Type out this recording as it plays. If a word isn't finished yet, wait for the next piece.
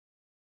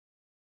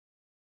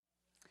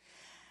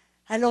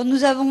Alors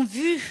nous avons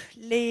vu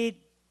les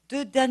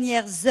 2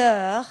 dernières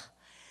heures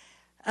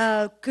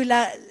que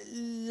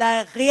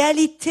la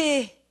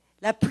réalité,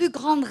 la plus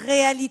grande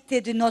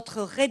réalité de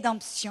notre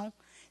rédemption,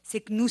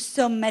 c'est que nous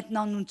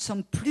ne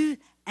sommes plus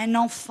un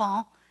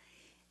enfant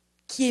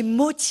qui est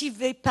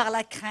motivé par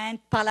la crainte,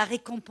 par la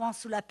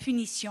récompense ou la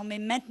punition, mais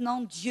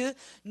maintenant Dieu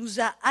nous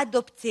a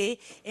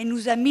adoptés et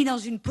nous a mis dans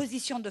une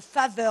position de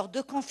faveur,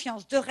 de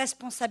confiance, de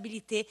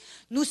responsabilité.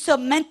 Nous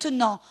sommes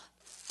maintenant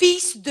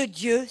fils de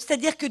Dieu,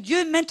 c'est-à-dire que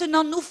Dieu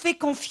maintenant nous fait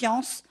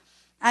confiance.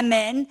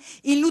 Amen.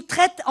 Il nous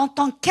traite en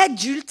tant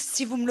qu'adultes,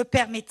 si vous me le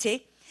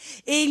permettez.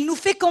 Et il nous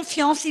fait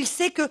confiance, il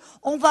sait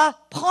qu'on va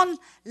prendre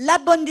la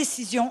bonne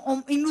décision.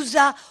 Il nous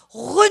a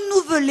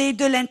renouvelés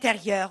de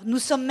l'intérieur. Nous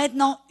sommes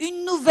maintenant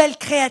une nouvelle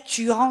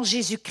créature en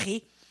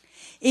Jésus-Christ.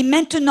 Et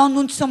maintenant,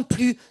 nous ne sommes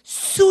plus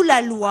sous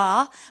la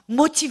loi,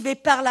 motivés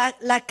par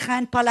la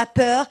crainte, par la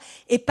peur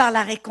et par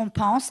la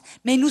récompense.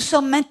 Mais nous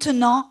sommes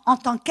maintenant, en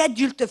tant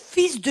qu'adultes,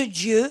 fils de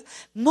Dieu,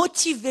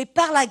 motivés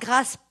par la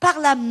grâce, par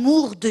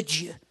l'amour de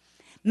Dieu.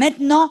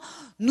 Maintenant,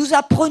 nous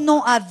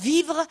apprenons à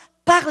vivre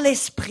par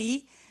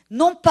l'esprit,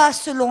 non pas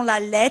selon la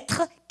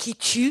lettre qui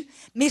tue,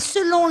 mais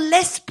selon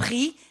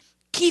l'esprit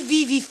qui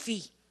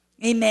vivifie.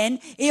 Amen.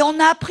 Et on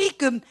a appris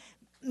que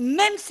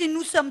même si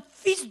nous sommes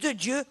fils de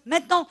Dieu,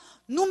 maintenant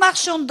nous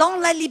marchons dans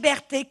la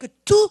liberté, que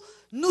tout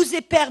nous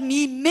est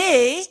permis,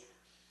 mais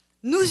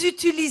nous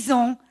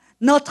utilisons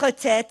notre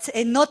tête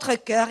et notre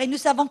cœur et nous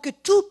savons que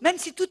tout, même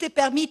si tout est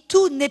permis,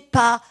 tout n'est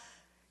pas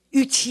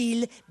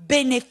utile,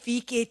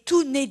 bénéfique et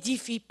tout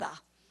n'édifie pas.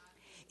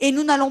 Et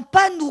nous n'allons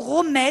pas nous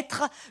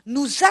remettre,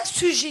 nous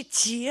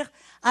assujettir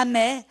à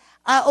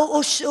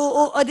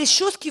des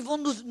choses qui vont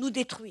nous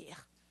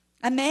détruire.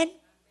 Amen.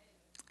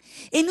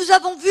 Et nous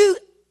avons vu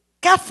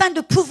qu'afin de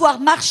pouvoir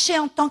marcher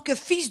en tant que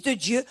fils de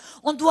Dieu,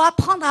 on doit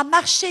apprendre à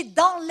marcher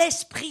dans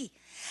l'esprit,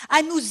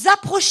 à nous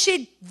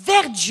approcher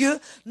vers Dieu,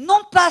 non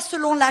pas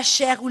selon la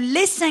chair ou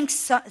les cinq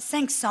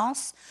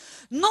sens,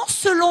 non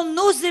selon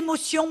nos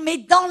émotions, mais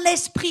dans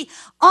l'esprit,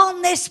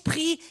 en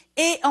esprit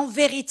et en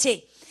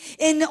vérité.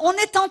 Et on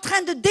est en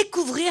train de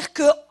découvrir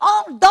que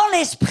dans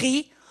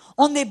l'esprit,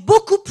 on est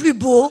beaucoup plus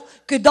beau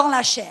que dans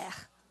la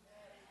chair.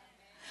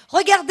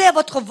 Regardez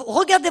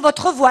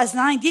votre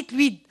voisin et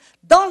dites-lui,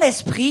 dans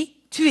l'esprit,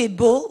 tu es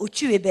beau ou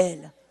tu es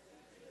belle.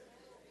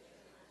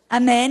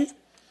 Amen.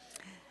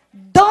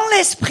 Dans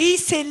l'esprit,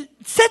 c'est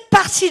cette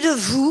partie de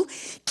vous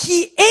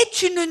qui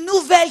est une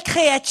nouvelle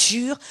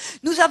créature.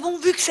 Nous avons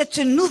vu que cette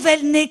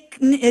nouvelle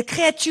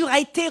créature a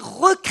été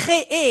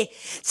recréée.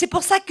 C'est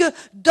pour ça que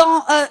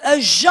dans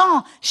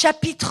Jean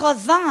chapitre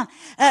 20,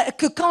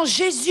 que quand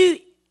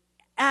Jésus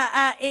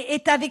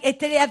est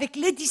allé avec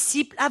les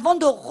disciples, avant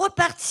de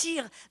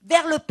repartir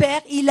vers le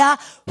Père, il a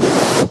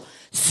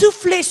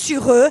soufflé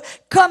sur eux,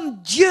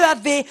 comme Dieu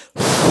avait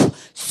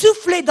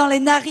soufflé dans les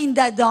narines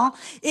d'Adam,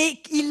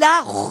 et il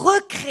a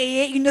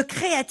recréé une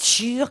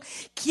créature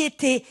qui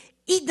était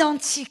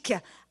identique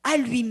à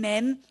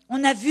lui-même.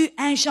 On a vu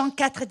 1 Jean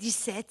 4,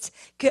 17,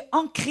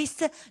 qu'en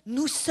Christ,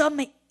 nous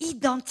sommes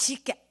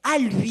identiques à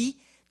lui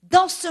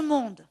dans ce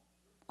monde.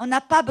 On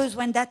n'a pas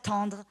besoin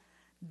d'attendre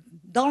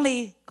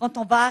quand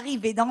on va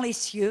arriver dans les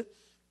cieux,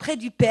 près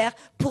du Père,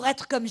 pour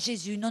être comme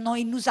Jésus. Non,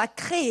 il nous a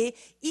créés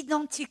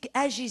identiques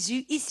à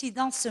Jésus ici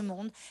dans ce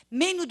monde,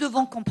 mais nous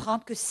devons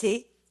comprendre que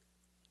c'est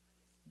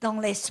dans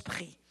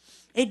l'esprit.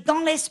 Et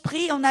dans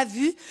l'esprit, on a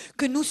vu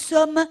que nous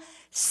sommes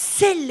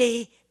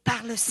scellés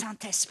par le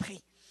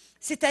Saint-Esprit.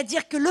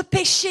 C'est-à-dire que le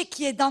péché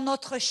qui est dans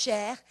notre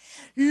chair,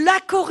 la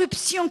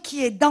corruption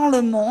qui est dans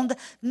le monde,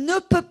 ne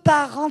peut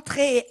pas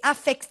rentrer et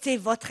affecter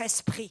votre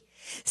esprit.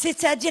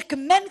 C'est-à-dire que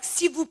même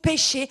si vous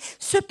péchez,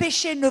 ce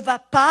péché ne va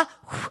pas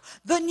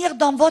venir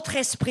dans votre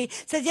esprit.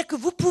 C'est-à-dire que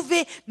vous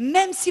pouvez,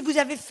 même si vous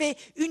avez fait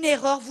une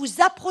erreur,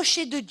 vous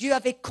approcher de Dieu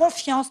avec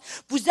confiance,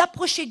 vous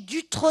approcher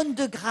du trône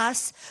de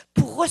grâce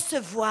pour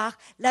recevoir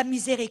la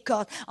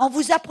miséricorde. En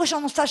vous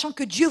approchant, en sachant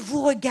que Dieu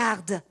vous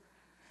regarde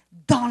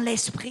dans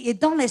l'esprit. Et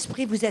dans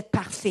l'esprit, vous êtes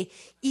parfait,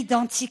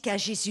 identique à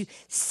Jésus,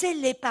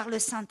 scellé par le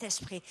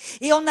Saint-Esprit.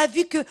 Et on a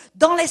vu que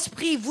dans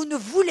l'esprit, vous ne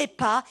voulez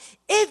pas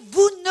et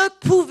vous ne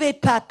pouvez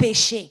pas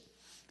pécher.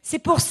 C'est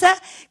pour ça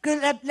que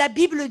la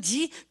Bible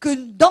dit que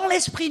dans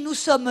l'esprit, nous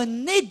sommes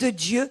nés de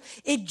Dieu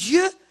et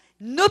Dieu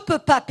ne peut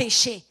pas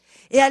pécher.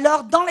 Et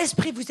alors, dans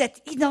l'esprit, vous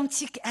êtes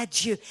identique à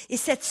Dieu. Et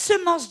cette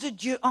semence de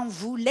Dieu en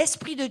vous,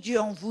 l'esprit de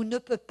Dieu en vous, ne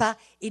peut pas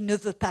et ne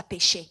veut pas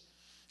pécher.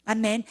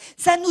 Amen.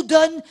 Ça nous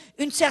donne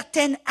une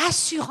certaine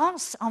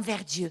assurance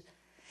envers Dieu.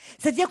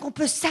 C'est-à-dire qu'on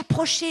peut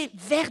s'approcher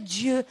vers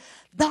Dieu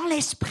dans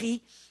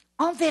l'esprit,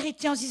 en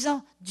vérité, en se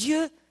disant,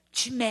 Dieu,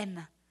 tu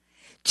m'aimes,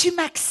 tu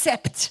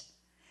m'acceptes,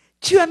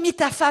 tu as mis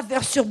ta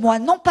faveur sur moi,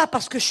 non pas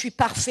parce que je suis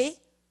parfait,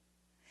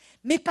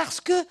 mais parce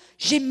que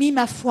j'ai mis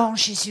ma foi en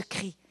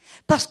Jésus-Christ,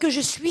 parce que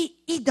je suis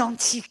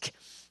identique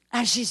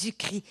à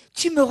Jésus-Christ.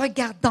 Tu me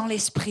regardes dans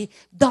l'esprit,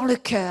 dans le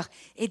cœur,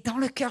 et dans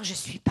le cœur, je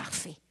suis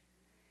parfait.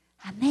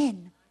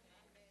 Amen.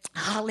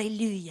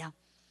 Alléluia.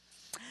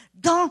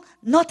 Dans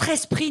notre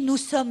esprit, nous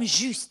sommes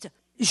justes.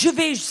 Je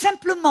vais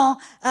simplement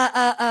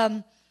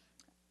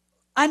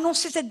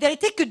annoncer cette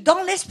vérité que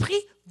dans l'esprit,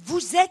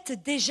 vous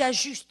êtes déjà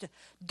juste.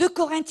 2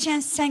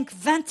 Corinthiens 5,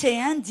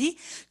 21 dit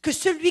que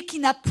celui qui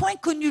n'a point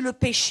connu le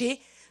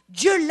péché,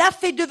 Dieu l'a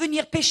fait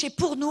devenir péché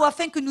pour nous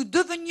afin que nous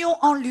devenions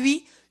en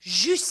lui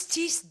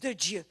justice de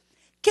Dieu.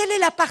 Quelle est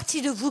la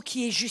partie de vous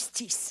qui est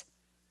justice?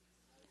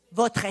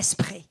 Votre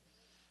esprit.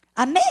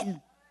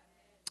 Amen.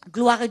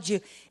 Gloire à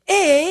Dieu.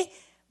 Et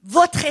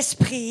votre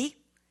esprit,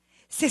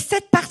 c'est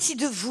cette partie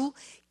de vous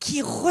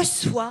qui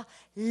reçoit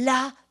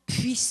la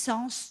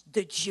puissance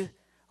de Dieu.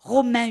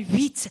 Romains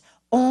 8,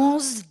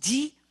 11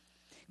 dit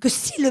que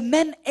si le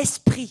même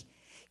esprit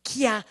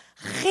qui a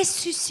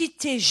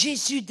ressuscité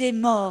Jésus des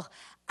morts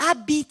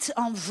habite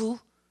en vous,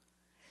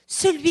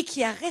 celui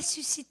qui a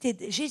ressuscité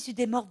Jésus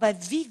des morts va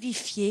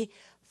vivifier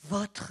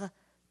votre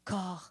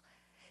corps.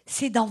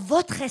 C'est dans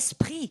votre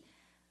esprit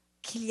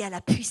qu'il y a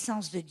la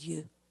puissance de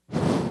Dieu.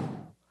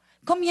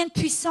 Combien de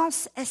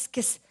puissance est-ce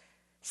que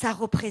ça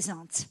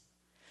représente?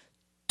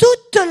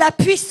 Toute la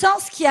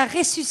puissance qui a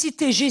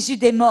ressuscité Jésus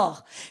des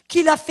morts,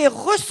 qui l'a fait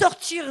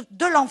ressortir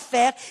de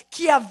l'enfer,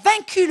 qui a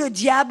vaincu le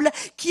diable,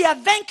 qui a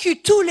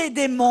vaincu tous les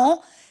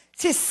démons,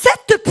 c'est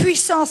cette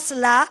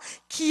puissance-là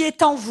qui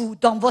est en vous,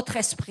 dans votre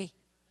esprit.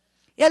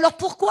 Et alors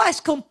pourquoi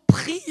est-ce qu'on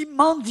prie,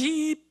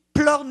 mendie,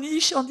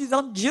 pleurniche en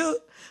disant Dieu,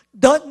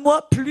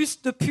 donne-moi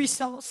plus de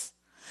puissance,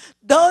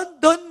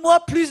 donne-moi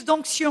plus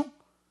d'onction?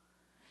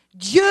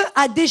 Dieu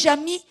a déjà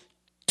mis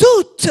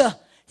toute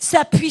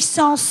sa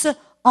puissance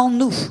en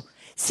nous.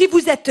 Si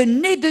vous êtes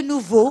nés de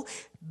nouveau,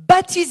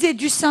 baptisés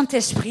du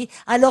Saint-Esprit,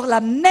 alors la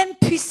même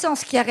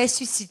puissance qui a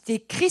ressuscité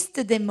Christ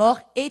des morts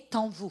est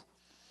en vous.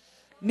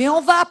 Mais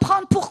on va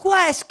apprendre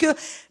pourquoi est-ce que,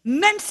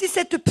 même si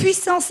cette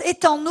puissance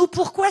est en nous,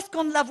 pourquoi est-ce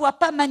qu'on ne la voit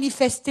pas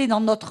manifester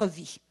dans notre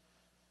vie?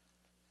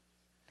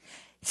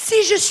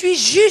 Si je suis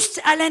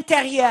juste à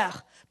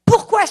l'intérieur,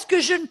 pourquoi est-ce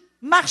que je ne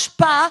marche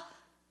pas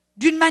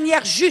d'une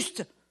manière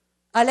juste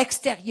à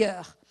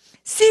l'extérieur?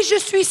 Si je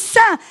suis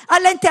saint à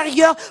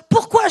l'intérieur,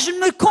 pourquoi je ne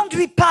me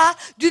conduis pas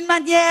d'une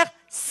manière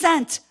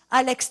sainte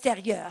à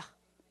l'extérieur?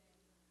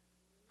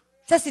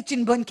 Ça, c'est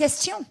une bonne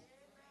question.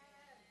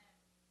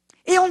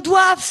 Et on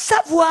doit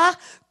savoir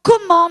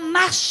comment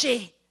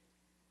marcher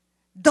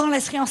dans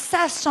l'esprit en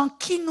sachant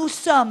qui nous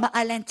sommes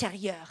à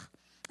l'intérieur.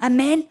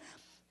 Amen.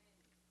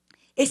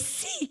 Et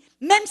si,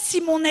 même si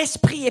mon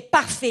esprit est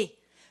parfait,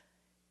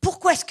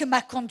 pourquoi est-ce que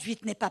ma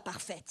conduite n'est pas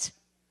parfaite?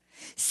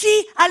 Si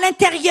à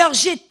l'intérieur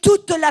j'ai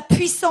toute la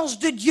puissance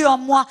de Dieu en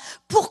moi,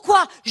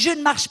 pourquoi je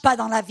ne marche pas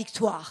dans la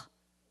victoire?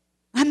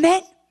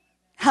 Amen.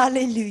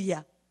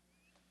 Alléluia.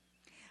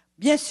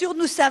 Bien sûr,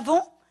 nous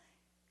savons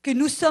que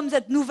nous sommes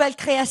cette nouvelle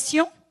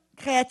créature.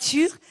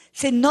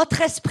 C'est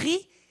notre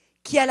esprit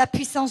qui a la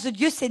puissance de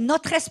Dieu. C'est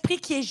notre esprit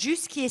qui est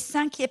juste, qui est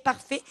saint, qui est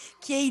parfait,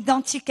 qui est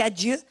identique à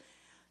Dieu.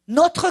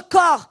 Notre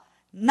corps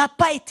n'a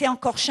pas été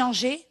encore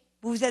changé.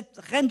 Vous vous êtes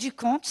rendu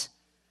compte?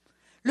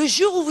 Le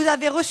jour où vous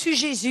avez reçu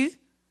Jésus,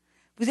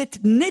 vous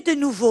êtes né de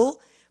nouveau,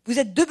 vous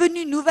êtes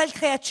devenu une nouvelle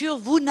créature,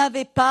 vous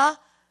n'avez pas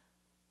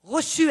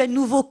reçu un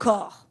nouveau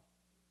corps.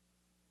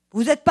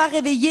 Vous n'êtes pas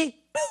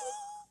réveillé.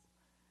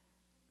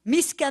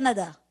 Miss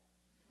Canada.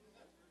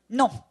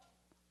 Non.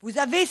 Vous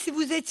avez, si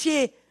vous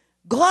étiez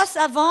grosse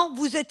avant,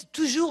 vous êtes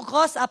toujours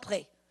grosse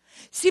après.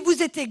 Si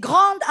vous étiez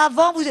grande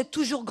avant, vous êtes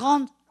toujours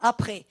grande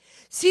après.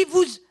 Si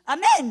vous,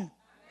 amen.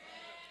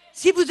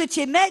 Si vous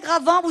étiez maigre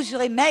avant, vous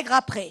serez maigre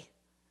après.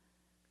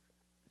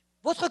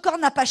 Votre corps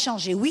n'a pas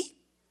changé, oui.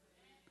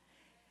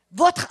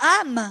 Votre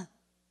âme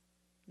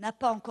n'a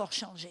pas encore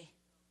changé.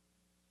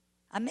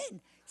 Amen.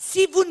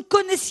 Si vous ne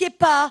connaissiez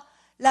pas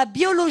la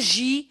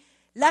biologie,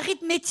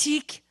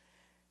 l'arithmétique,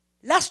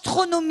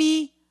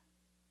 l'astronomie,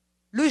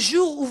 le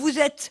jour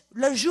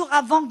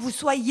avant que vous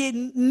soyez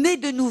né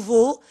de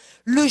nouveau,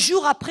 le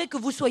jour après que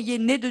vous soyez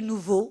né de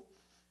nouveau,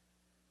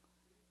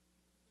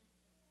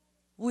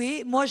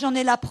 oui, moi j'en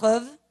ai la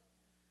preuve.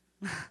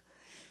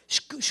 Je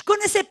ne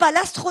connaissais pas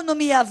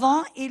l'astronomie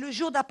avant et le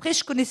jour d'après,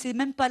 je ne connaissais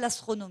même pas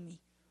l'astronomie.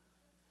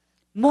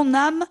 Mon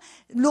âme,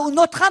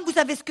 notre âme, vous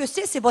savez ce que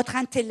c'est? C'est votre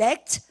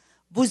intellect,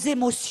 vos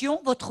émotions,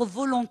 votre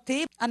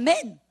volonté.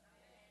 Amen.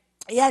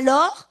 Et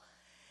alors,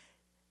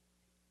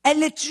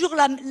 elle est toujours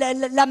la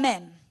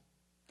même.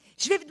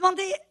 Je vais vous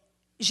demander,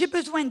 j'ai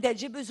besoin d'aide,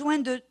 j'ai besoin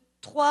de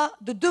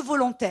deux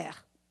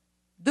volontaires.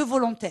 Deux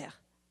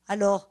volontaires.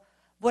 Alors,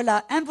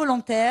 voilà, un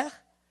volontaire,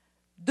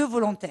 deux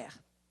volontaires.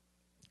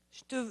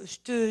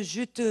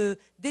 Je te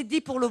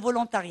dédie pour le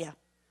volontariat.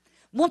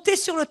 Montez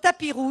sur le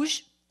tapis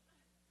rouge.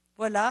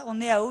 Voilà, on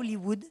est à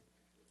Hollywood.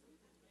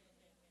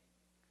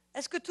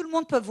 Est-ce que tout le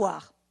monde peut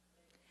voir?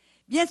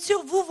 Bien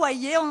sûr, vous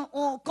voyez,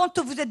 quand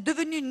vous êtes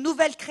devenu une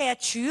nouvelle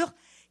créature,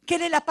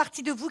 quelle est la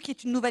partie de vous qui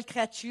est une nouvelle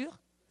créature?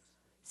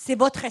 C'est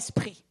votre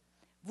esprit.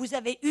 Vous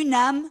avez une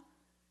âme,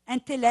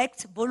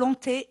 intellect,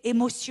 volonté,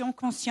 émotion,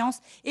 conscience,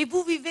 et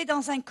vous vivez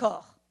dans un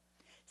corps.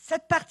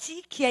 Cette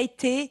partie qui a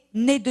été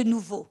née de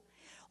nouveau.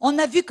 On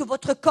a vu que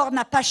votre corps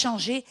n'a pas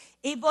changé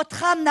et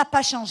votre âme n'a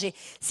pas changé.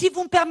 Si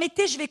vous me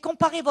permettez, je vais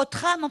comparer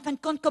votre âme en fin de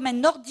compte comme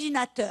un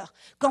ordinateur.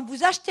 Quand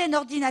vous achetez un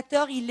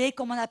ordinateur, il est,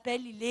 comme on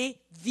appelle, il est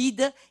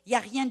vide, il n'y a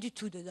rien du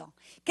tout dedans.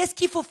 Qu'est-ce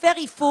qu'il faut faire?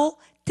 Il faut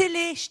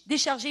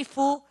télécharger, il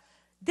faut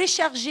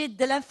décharger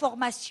de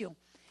l'information.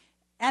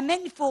 Amen,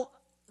 il faut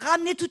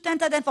ramener tout un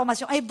tas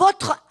d'informations. Et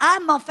votre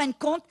âme, en fin de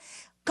compte,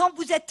 quand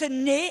vous êtes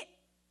né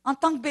en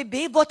tant que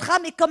bébé, votre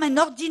âme est comme un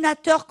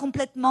ordinateur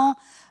complètement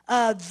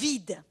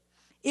vide.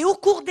 Et au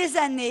cours des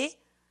années,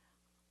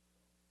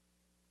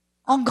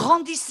 en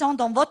grandissant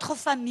dans votre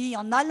famille,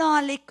 en allant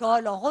à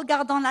l'école, en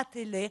regardant la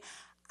télé,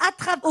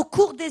 au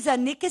cours des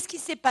années, qu'est-ce qui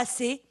s'est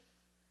passé?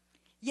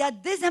 Il y a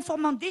des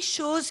informations, des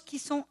choses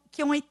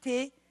qui ont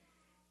été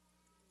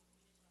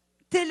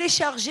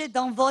téléchargées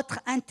dans votre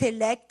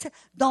intellect,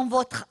 dans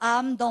votre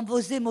âme, dans vos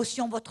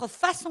émotions, votre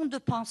façon de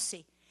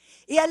penser.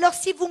 Et alors,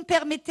 si vous me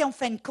permettez, en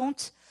fin de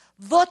compte,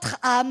 votre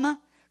âme,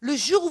 le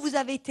jour où vous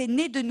avez été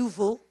né de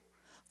nouveau,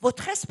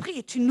 votre esprit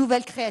est une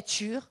nouvelle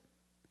créature.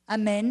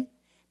 Amen.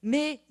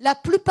 Mais la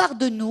plupart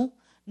de nous,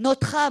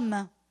 notre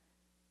âme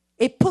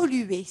est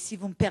polluée, si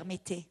vous me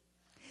permettez.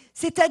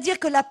 C'est-à-dire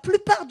que la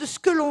plupart de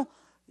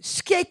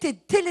ce qui a été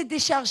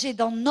téléchargé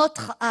dans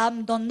notre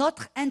âme, dans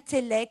notre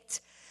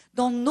intellect,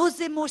 dans nos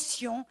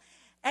émotions,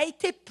 a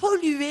été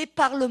pollué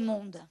par le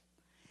monde.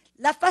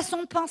 La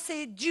façon de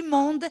penser du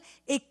monde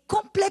est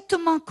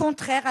complètement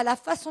contraire à la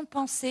façon de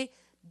penser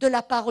de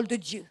la parole de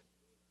Dieu.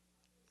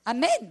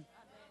 Amen.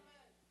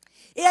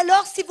 Et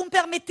alors, si vous me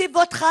permettez,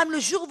 votre âme, le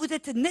jour où vous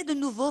êtes né de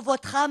nouveau,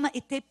 votre âme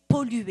était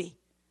polluée.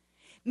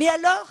 Mais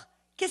alors,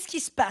 qu'est-ce qui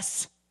se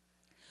passe?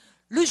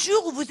 Le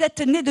jour où vous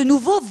êtes né de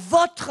nouveau,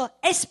 votre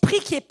esprit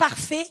qui est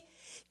parfait,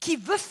 qui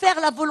veut faire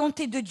la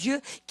volonté de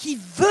Dieu, qui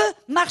veut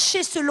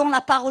marcher selon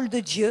la parole de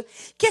Dieu,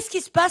 qu'est-ce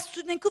qui se passe?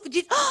 Tout d'un coup, vous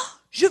dites, oh,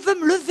 je veux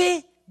me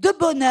lever de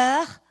bonne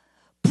heure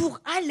pour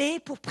aller,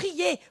 pour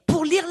prier,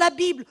 pour lire la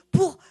Bible,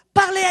 pour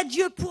parler à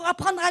Dieu, pour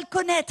apprendre à le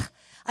connaître.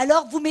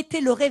 Alors, vous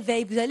mettez le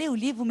réveil, vous allez au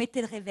lit, vous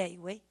mettez le réveil,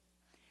 oui.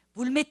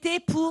 Vous le mettez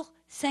pour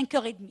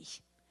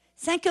 5h30.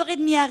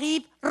 5h30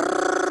 arrive,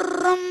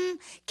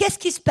 qu'est-ce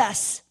qui se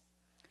passe?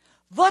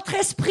 Votre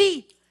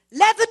esprit,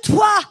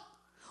 lève-toi,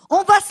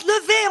 on va se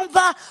lever, on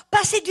va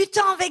passer du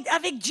temps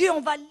avec Dieu,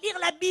 on va lire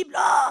la Bible.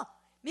 Oh,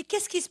 mais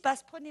qu'est-ce qui se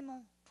passe? Prenez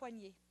mon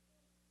poignet.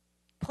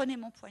 Prenez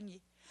mon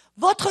poignet.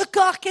 Votre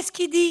corps, qu'est-ce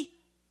qu'il dit?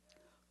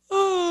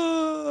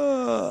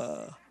 Oh,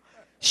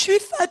 je suis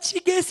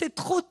fatiguée, c'est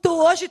trop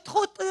tôt, j'ai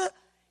trop tôt.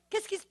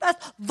 Qu'est-ce qui se passe?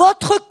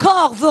 Votre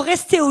corps veut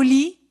rester au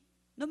lit.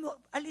 Non,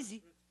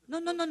 allez-y.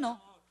 Non.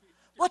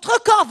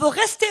 Votre corps veut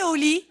rester au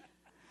lit.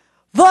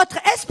 Votre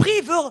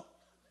esprit veut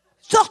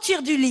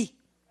sortir du lit.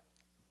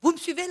 Vous me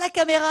suivez la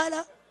caméra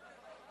là?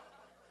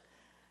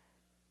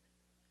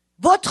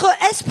 Votre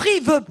esprit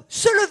veut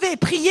se lever,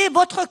 prier.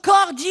 Votre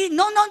corps dit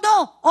non,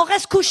 on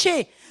reste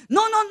couché.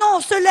 Non, on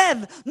se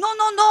lève. Non,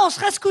 on se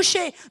reste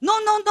couché. Non,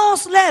 on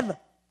se lève.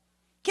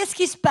 Qu'est-ce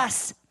qui se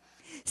passe?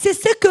 C'est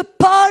ce que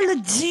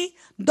Paul dit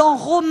dans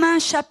Romains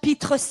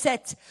chapitre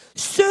 7.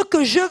 Ce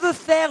que je veux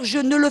faire, je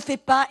ne le fais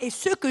pas. Et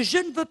ce que je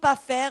ne veux pas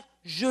faire,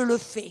 je le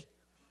fais.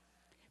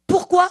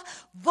 Pourquoi?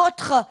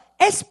 Votre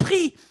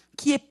esprit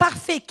qui est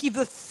parfait, qui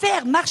veut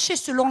faire marcher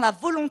selon la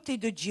volonté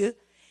de Dieu,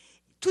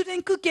 tout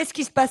d'un coup, qu'est-ce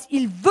qui se passe?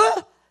 Il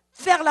veut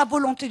faire la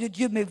volonté de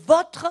Dieu, mais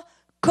votre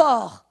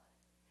corps,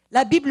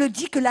 la Bible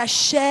dit que la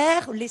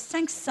chair, les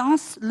 5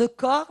 sens, le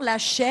corps, la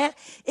chair,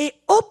 est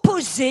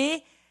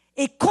opposée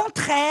et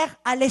contraire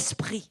à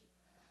l'esprit.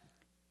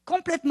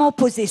 Complètement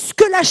opposé. Ce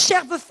que la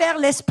chair veut faire,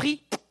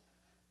 l'esprit,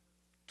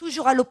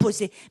 toujours à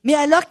l'opposé. Mais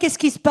alors, qu'est-ce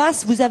qui se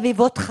passe? Vous avez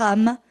votre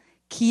âme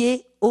qui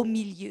est au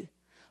milieu.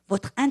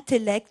 Votre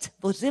intellect,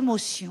 vos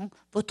émotions,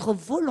 votre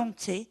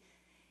volonté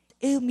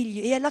est au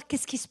milieu. Et alors,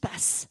 qu'est-ce qui se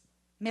passe?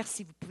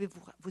 Merci,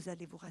 vous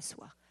allez vous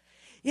rasseoir.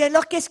 Et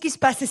alors, qu'est-ce qui se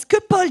passe? C'est ce que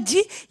Paul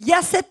dit, il y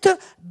a cette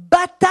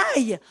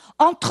bataille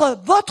entre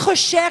votre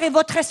chair et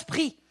votre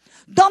esprit.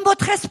 Dans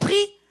votre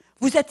esprit,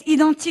 vous êtes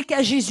identique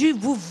à Jésus,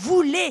 vous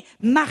voulez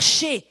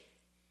marcher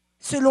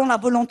selon la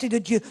volonté de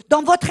Dieu.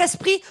 Dans votre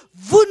esprit,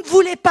 vous ne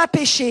voulez pas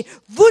pécher,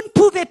 vous ne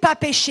pouvez pas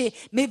pécher,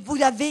 mais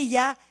il y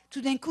a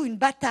tout d'un coup une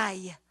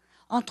bataille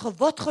entre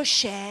votre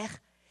chair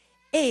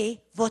et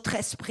votre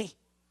esprit.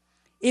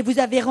 Et vous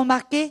avez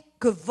remarqué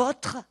que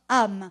votre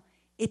âme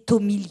est au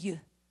milieu.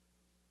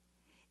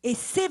 Et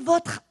c'est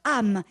votre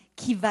âme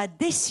qui va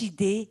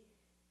décider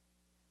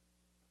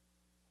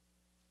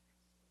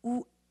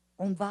où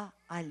on va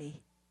aller.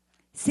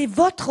 C'est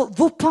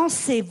vos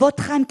pensées,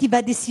 votre âme qui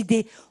va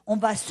décider. On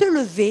va se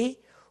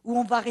lever ou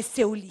on va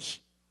rester au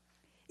lit.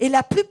 Et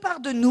la plupart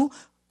de nous,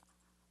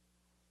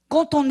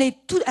 quand on est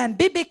un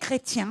bébé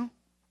chrétien,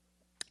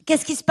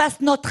 qu'est-ce qui se passe?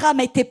 Notre âme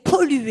a été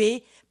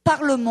polluée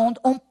par le monde.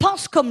 On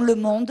pense comme le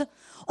monde.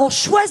 On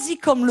choisit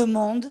comme le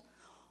monde.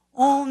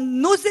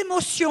 Nos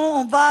émotions,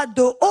 on va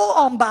de haut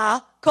en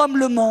bas comme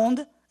le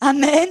monde.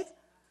 Amen.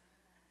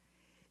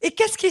 Et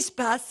qu'est-ce qui se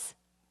passe?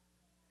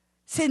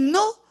 C'est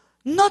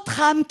notre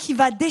âme qui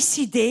va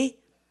décider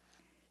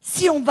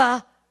si on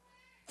va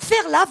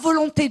faire la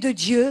volonté de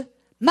Dieu,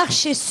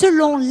 marcher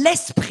selon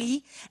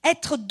l'esprit,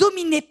 être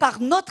dominé par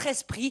notre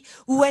esprit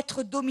ou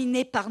être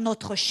dominé par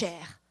notre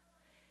chair.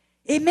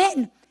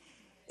 Amen.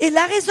 Et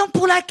la raison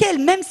pour laquelle,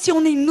 même si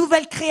on est une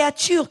nouvelle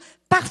créature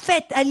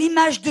parfaite à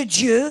l'image de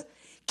Dieu,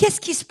 qu'est-ce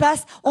qui se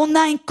passe? On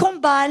a un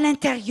combat à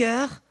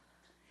l'intérieur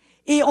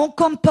et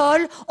comme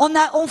Paul,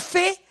 on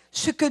fait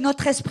ce que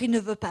notre esprit ne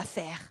veut pas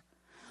faire.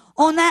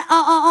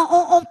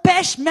 On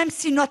pêche même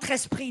si notre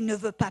esprit ne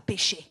veut pas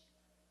pécher.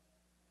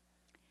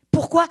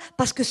 Pourquoi?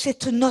 Parce que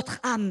c'est notre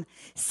âme.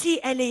 Si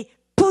elle est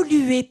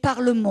polluée par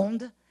le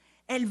monde,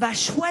 elle va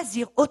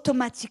choisir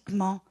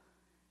automatiquement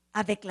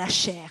avec la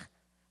chair,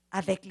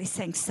 avec les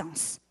 5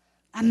 sens.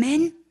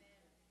 Amen.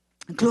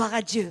 Gloire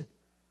à Dieu.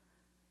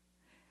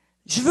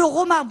 Je veux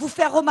vous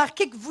faire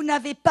remarquer que vous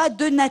n'avez pas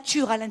deux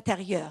natures à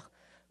l'intérieur.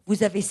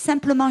 Vous avez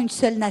simplement une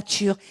seule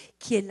nature,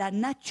 qui est la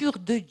nature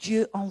de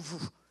Dieu en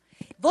vous.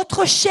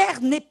 Votre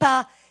chair n'est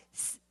pas,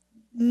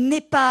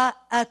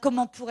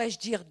 comment pourrais-je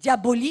dire,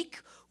 diabolique,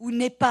 ou il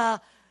n'y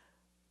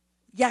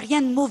a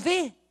rien de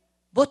mauvais.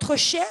 Votre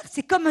chair,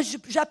 c'est comme,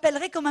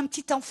 j'appellerais comme un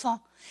petit enfant.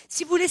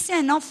 Si vous laissez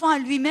un enfant à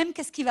lui-même,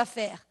 qu'est-ce qu'il va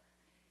faire?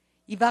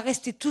 Il va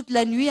rester toute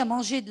la nuit à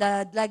manger de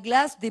la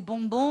glace, des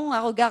bonbons,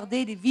 à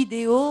regarder des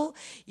vidéos.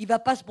 Il ne va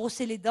pas se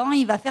brosser les dents,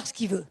 il va faire ce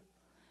qu'il veut.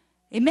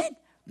 Amen.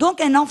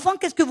 Donc un enfant,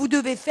 qu'est-ce que vous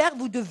devez faire?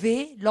 Vous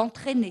devez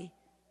l'entraîner.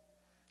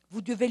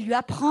 Vous devez lui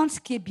apprendre ce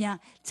qui est bien.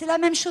 C'est la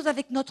même chose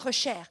avec notre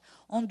chair.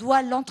 On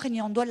doit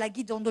l'entraîner, on doit la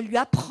guider, on doit lui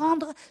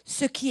apprendre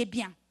ce qui est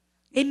bien.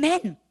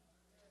 Amen.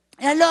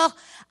 Et alors,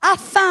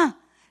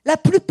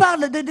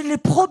 le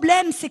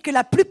problème, c'est que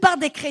la plupart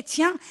des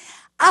chrétiens,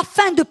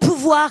 afin de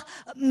pouvoir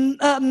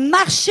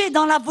marcher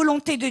dans la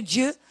volonté de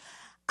Dieu,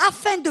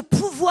 afin de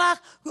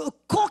pouvoir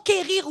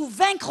conquérir ou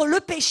vaincre le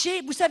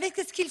péché, vous savez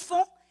qu'est-ce qu'ils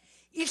font?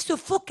 Ils se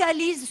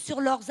focalisent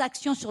sur leurs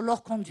actions, sur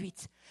leur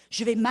conduite.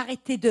 Je vais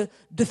m'arrêter de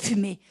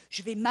fumer,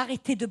 je vais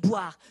m'arrêter de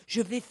boire,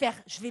 je vais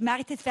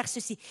m'arrêter de faire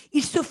ceci.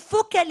 Ils se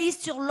focalisent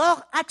sur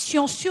leur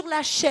action, sur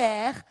la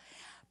chair,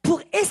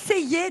 pour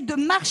essayer de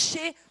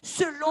marcher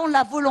selon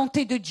la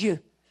volonté de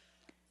Dieu.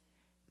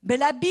 Mais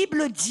la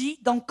Bible dit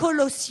dans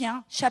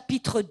Colossiens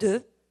chapitre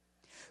 2,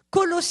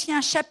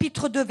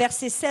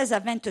 versets 16 à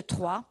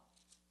 23,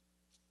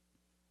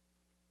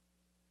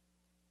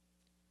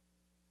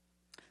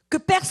 que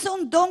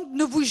personne donc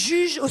ne vous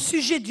juge au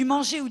sujet du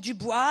manger ou du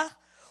boire,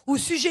 au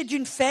sujet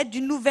d'une fête,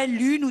 d'une nouvelle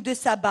lune ou de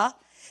sabbat.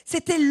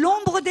 C'était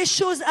l'ombre des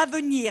choses à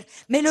venir,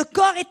 mais le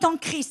corps est en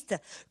Christ.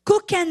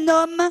 Qu'aucun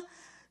homme,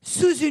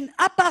 sous une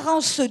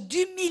apparence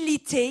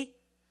d'humilité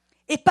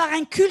et par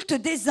un culte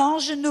des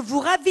anges, ne vous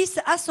ravisse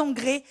à son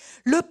gré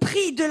le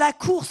prix de la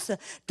course,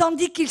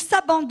 tandis qu'il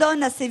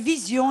s'abandonne à ses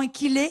visions et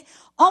qu'il est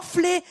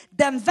enflé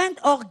d'un vain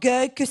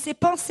orgueil, que ses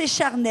pensées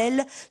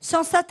charnelles,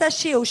 sans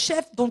s'attacher au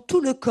chef dont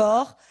tout le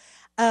corps,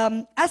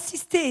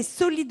 assisté et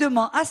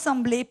solidement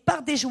assemblé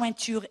par des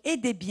jointures et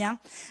des biens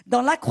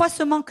dans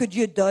l'accroissement que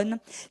Dieu donne.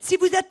 Si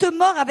vous êtes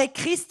mort avec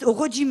Christ au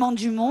rudiment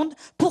du monde,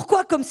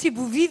 pourquoi, comme si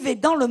vous vivez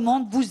dans le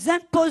monde, vous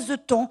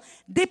impose-t-on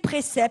des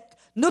préceptes?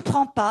 Ne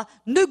prends pas,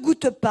 ne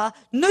goûte pas,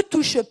 ne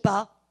touche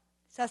pas.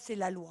 Ça, c'est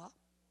la loi.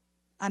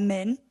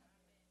 Amen.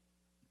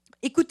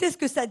 Écoutez ce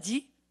que ça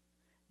dit.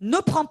 Ne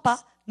prends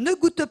pas, ne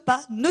goûte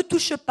pas, ne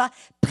touche pas.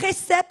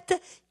 Préceptes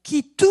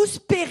qui tous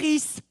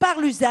périssent par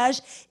l'usage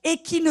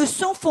et qui ne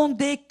sont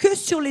fondés que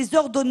sur les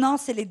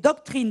ordonnances et les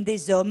doctrines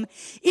des hommes.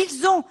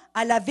 Ils ont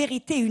à la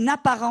vérité une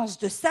apparence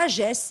de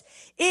sagesse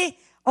et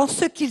en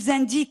ce qu'ils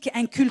indiquent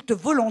un culte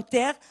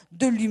volontaire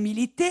de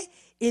l'humilité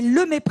et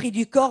le mépris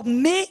du corps,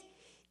 mais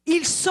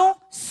ils sont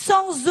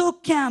sans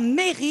aucun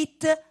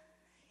mérite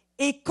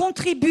et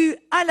contribuent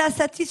à la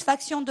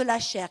satisfaction de la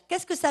chair.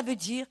 Qu'est-ce que ça veut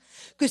dire?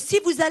 Que si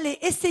vous allez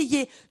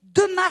essayer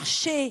de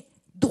marcher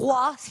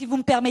droit, si vous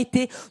me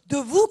permettez, de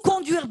vous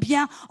conduire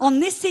bien en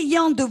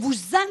essayant de vous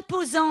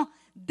imposant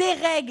des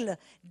règles,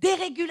 des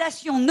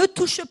régulations, ne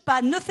touche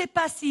pas, ne fais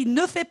pas ci,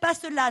 ne fais pas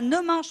cela, ne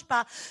mange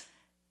pas.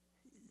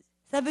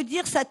 Ça veut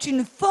dire que c'est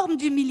une forme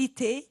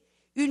d'humilité,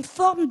 une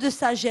forme de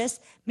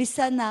sagesse, mais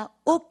ça n'a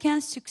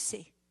aucun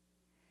succès.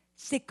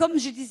 C'est comme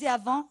je disais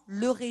avant,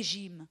 le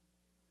régime.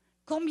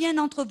 Combien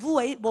d'entre vous,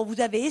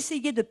 vous avez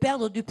essayé de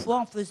perdre du poids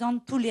en faisant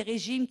tous les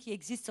régimes qui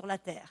existent sur la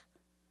Terre?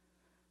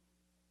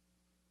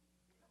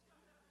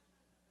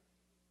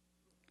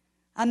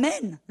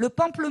 Amen. Le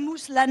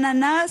pamplemousse,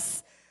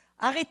 l'ananas,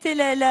 arrêtez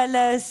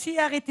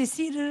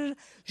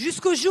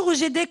jusqu'au jour où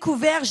j'ai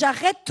découvert,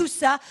 j'arrête tout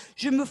ça,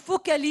 je me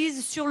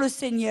focalise sur le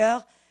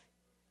Seigneur.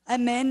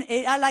 Amen.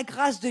 Et à la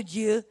grâce de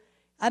Dieu.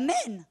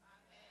 Amen.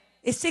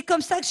 Et c'est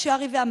comme ça que je suis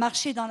arrivée à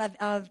marcher dans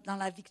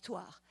la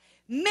victoire.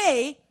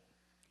 Mais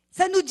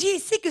ça nous dit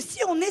ici que si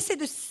on essaie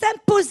de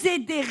s'imposer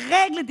des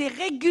règles, des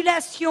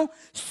régulations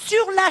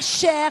sur la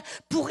chair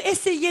pour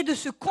essayer de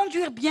se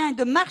conduire bien et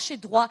de marcher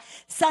droit,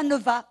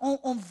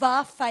 on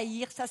va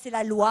faillir, ça c'est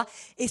la loi,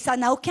 et ça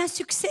n'a aucun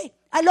succès.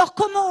 Alors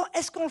comment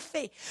est-ce qu'on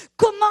fait?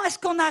 Comment est-ce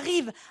qu'on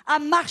arrive à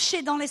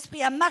marcher dans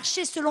l'esprit, à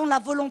marcher selon la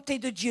volonté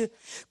de Dieu?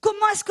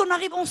 Comment est-ce qu'on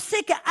arrive? On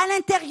sait qu'à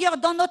l'intérieur,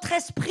 dans notre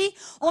esprit,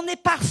 on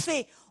est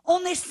parfait.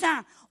 on est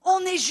saint, on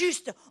est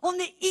juste, on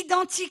est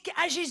identique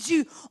à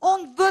Jésus, on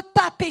ne veut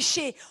pas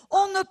pécher,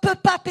 on ne peut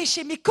pas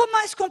pécher. Mais comment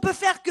est-ce qu'on peut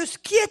faire que ce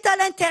qui est à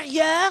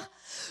l'intérieur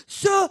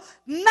se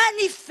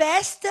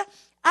manifeste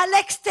à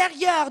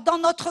l'extérieur dans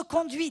notre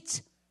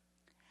conduite?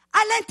 À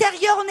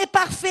l'intérieur, on est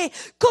parfait.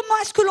 Comment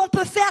est-ce que l'on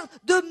peut faire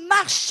de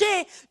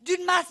marcher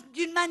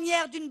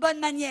d'une bonne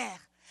manière,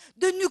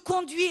 de nous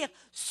conduire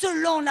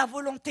selon la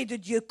volonté de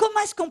Dieu? Comment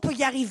est-ce qu'on peut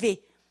y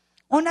arriver?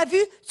 On a vu,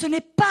 ce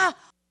n'est pas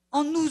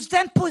en nous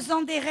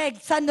imposant des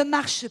règles, ça ne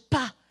marche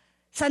pas.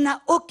 Ça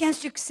n'a aucun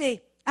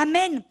succès.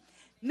 Amen.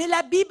 Mais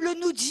la Bible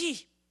nous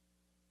dit,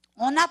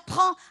 on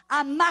apprend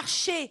à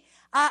marcher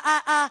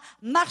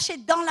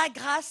dans la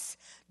grâce,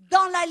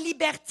 dans la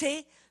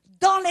liberté,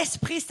 dans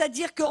l'esprit,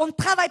 c'est-à-dire qu'on ne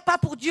travaille pas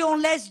pour Dieu, on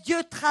laisse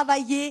Dieu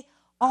travailler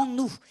en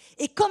nous.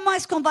 Et comment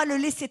est-ce qu'on va le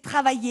laisser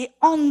travailler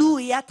en nous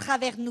et à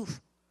travers nous?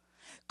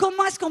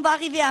 Comment est-ce qu'on va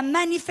arriver à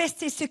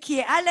manifester ce qui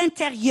est à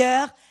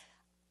l'intérieur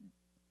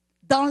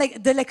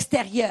de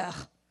l'extérieur?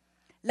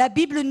 La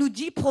Bible nous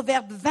dit,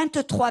 Proverbe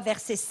 23,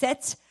 verset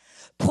 7,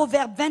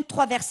 Proverbe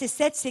 23, verset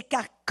 7, c'est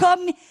car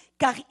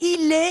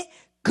il est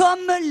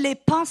comme les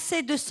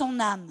pensées de son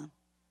âme.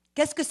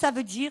 Qu'est-ce que ça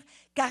veut dire?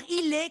 Car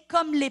il est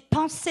comme les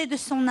pensées de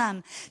son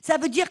âme. Ça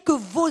veut dire que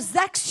vos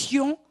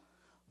actions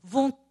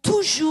vont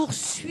toujours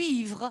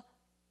suivre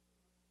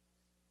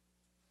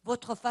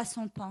votre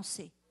façon de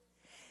penser.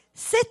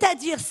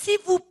 C'est-à-dire, si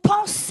vous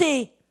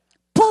pensez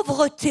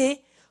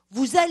pauvreté,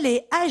 vous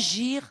allez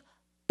agir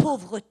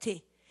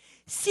pauvreté.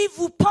 Si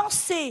vous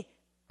pensez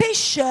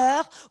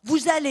pécheur,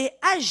 vous allez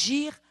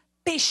agir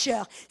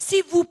pécheur.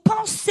 Si vous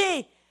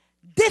pensez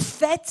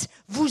défaite,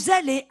 vous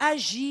allez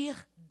agir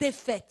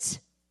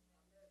défaite.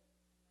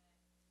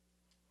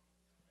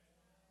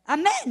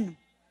 Amen.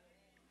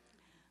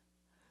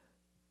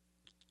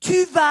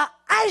 Tu vas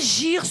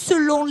agir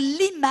selon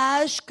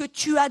l'image que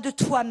tu as de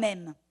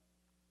toi-même.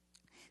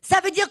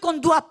 Ça veut dire qu'on ne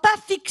doit pas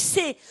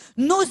fixer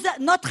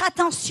notre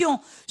attention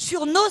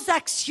sur nos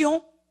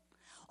actions.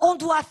 On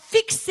doit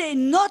fixer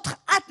notre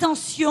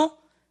attention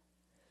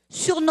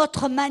sur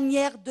notre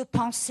manière de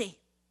penser.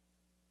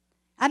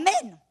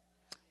 Amen.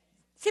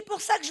 C'est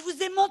pour ça que je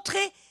vous ai montré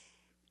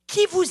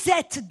qui vous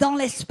êtes dans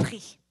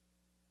l'esprit.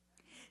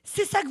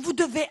 C'est ça que vous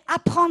devez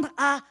apprendre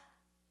à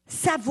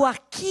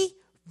savoir qui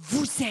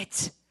vous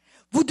êtes.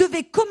 Vous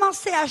devez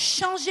commencer à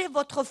changer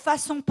votre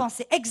façon de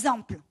penser.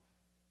 Exemple.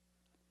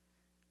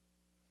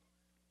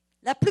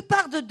 La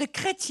plupart de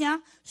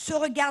chrétiens se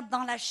regardent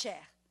dans la chair,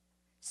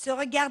 se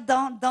regardent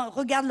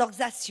regardent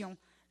leurs actions,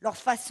 leur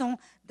façon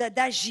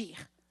d'agir.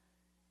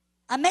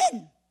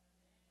 Amen.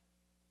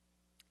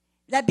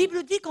 La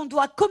Bible dit qu'on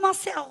doit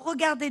commencer à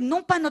regarder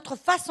non pas notre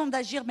façon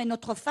d'agir, mais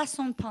notre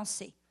façon de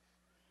penser.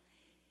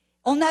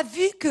 On a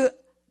vu que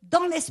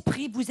dans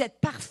l'esprit, vous êtes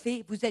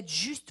parfait, vous êtes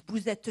juste,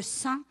 vous êtes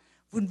saint,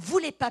 vous ne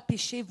voulez pas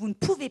pécher, vous ne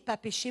pouvez pas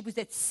pécher, vous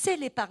êtes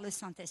scellés par le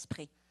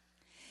Saint-Esprit.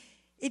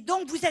 Et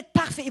donc, vous êtes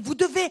parfait. Vous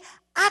devez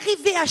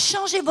arriver à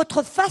changer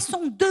votre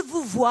façon de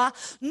vous voir,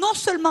 non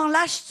seulement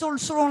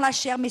selon la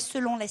chair, mais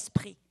selon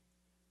l'esprit.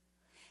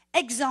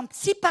 Exemple,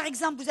 si par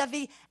exemple vous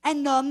avez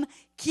un homme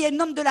qui est un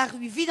homme de la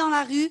rue, il vit dans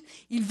la rue,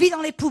 il vit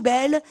dans les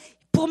poubelles,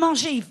 pour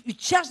manger, il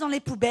cherche dans les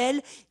poubelles,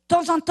 de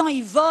temps en temps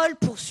il vole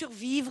pour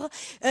survivre,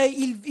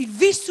 il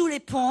vit sous les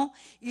ponts,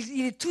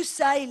 il est tout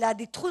ça, il a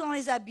des trous dans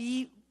les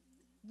habits,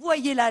 vous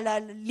voyez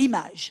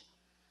l'image.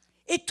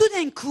 Et tout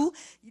d'un coup,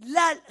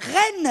 la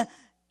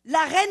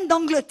reine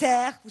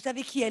d'Angleterre, vous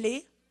savez qui elle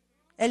est?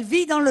 Elle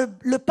vit dans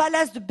le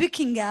palace de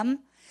Buckingham,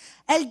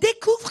 elle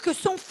découvre que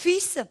son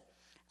fils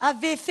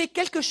avait fait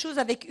quelque chose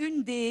avec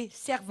une des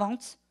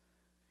servantes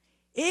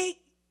et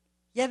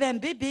il y avait un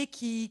bébé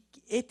qui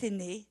était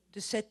né de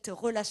cette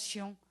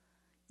relation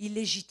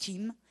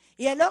illégitime.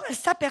 Et alors elle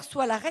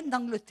s'aperçoit, la reine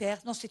d'Angleterre,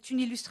 non c'est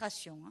une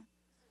illustration, hein,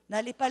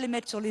 n'allez pas les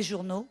mettre sur les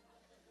journaux,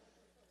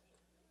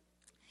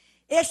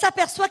 et elle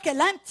s'aperçoit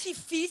qu'elle a un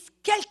petit-fils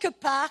quelque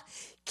part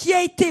qui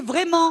a été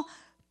vraiment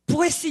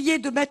pour essayer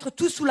de mettre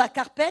tout sous la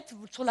carpette,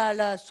 sur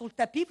le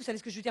tapis, vous savez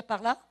ce que je veux dire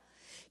par là?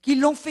 Qu'ils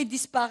l'ont fait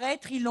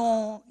disparaître, ils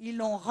l'ont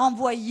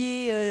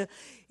renvoyé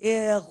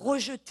et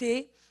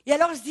rejeté. Et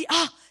alors elle se dit,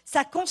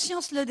 sa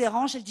conscience le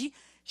dérange, elle dit,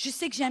 je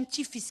sais que j'ai un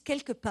petit-fils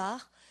quelque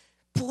part,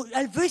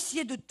 elle veut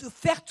essayer de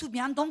faire tout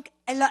bien, donc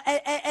elle a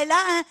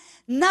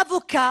un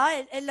avocat,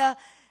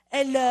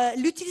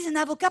 elle utilise un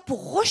avocat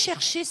pour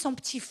rechercher son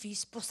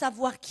petit-fils, pour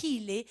savoir qui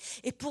il est,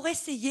 et pour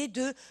essayer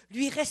de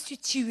lui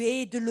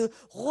restituer, de le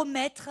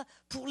remettre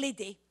pour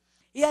l'aider.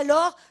 Et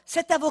alors,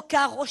 cet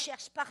avocat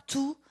recherche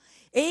partout,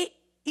 et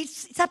ils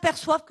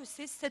s'aperçoivent que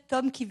c'est cet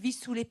homme qui vit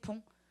sous les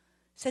ponts,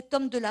 cet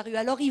homme de la rue.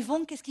 Alors ils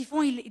vont, qu'est-ce qu'ils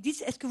font? Ils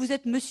disent, est-ce que vous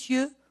êtes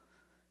monsieur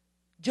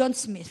John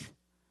Smith?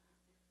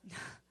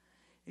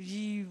 Je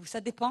dis, ça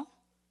dépend.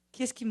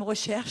 Qui est-ce qui me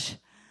recherche?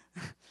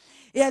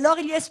 Et alors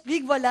il lui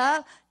explique,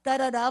 voilà,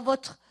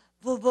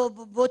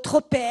 votre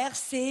père,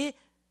 c'est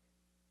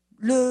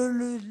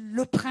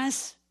le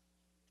prince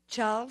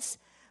Charles.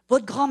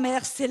 Votre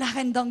grand-mère, c'est la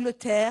reine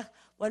d'Angleterre.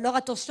 Ou alors,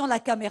 attention, la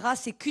caméra,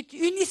 c'est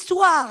une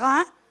histoire,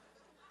 hein?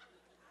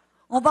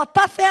 On va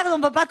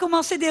pas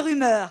commencer des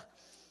rumeurs.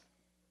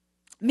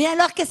 Mais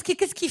alors, qu'est-ce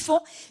qu'ils font?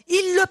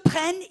 Ils le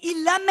prennent,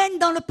 ils l'amènent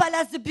dans le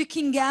palace de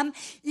Buckingham,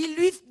 ils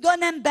lui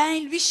donnent un bain,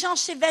 ils lui changent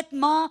ses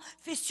vêtements,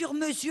 fait sur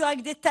mesure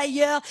avec des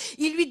tailleurs,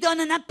 ils lui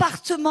donnent un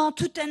appartement,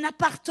 tout un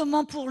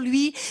appartement pour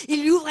lui,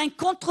 ils lui ouvrent un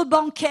compte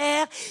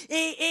bancaire,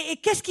 et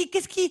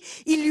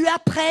ils lui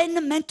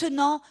apprennent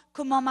maintenant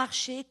comment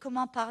marcher,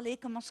 comment parler,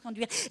 comment se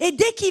conduire. Et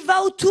dès qu'il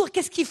va autour,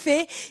 qu'est-ce qu'il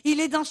fait? Il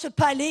est dans ce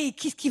palais, et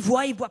qu'est-ce qu'il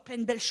voit? Il voit plein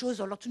de belles choses,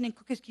 alors tout d'un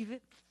coup, qu'est-ce qu'il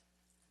veut?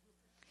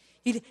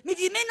 Mais il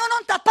dit, mais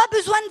non, t'as pas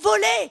besoin de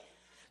voler.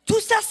 Tout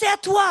ça, c'est à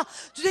toi.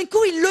 Tout d'un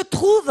coup, il le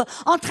trouve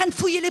en train de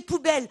fouiller les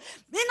poubelles.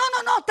 Mais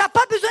non, t'as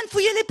pas besoin de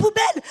fouiller les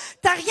poubelles.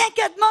 T'as rien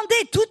qu'à demander.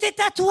 Tout est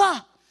à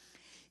toi.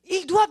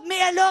 Mais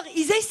alors,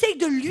 ils essayent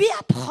de lui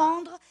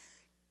apprendre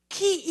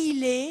qui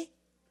il est,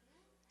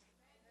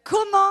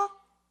 comment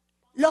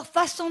leur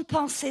façon de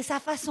penser, sa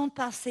façon de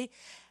penser.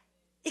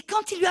 Et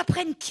quand ils lui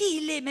apprennent qui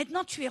il est,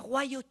 maintenant tu es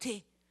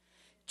royauté.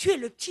 Tu es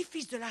le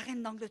petit-fils de la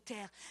reine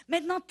d'Angleterre.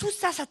 Maintenant, tout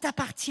ça, ça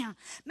t'appartient.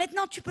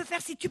 Maintenant, tu peux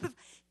faire si tu peux.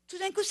 Tout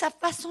d'un coup, sa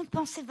façon de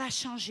penser va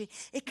changer.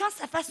 Et quand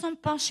sa façon de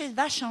penser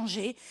va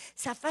changer,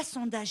 sa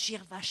façon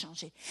d'agir va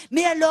changer.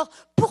 Mais alors,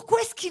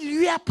 pourquoi est-ce qu'ils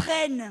lui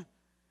apprennent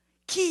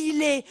qui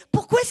il est?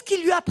 Pourquoi est-ce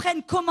qu'ils lui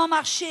apprennent comment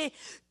marcher,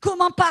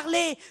 comment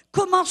parler,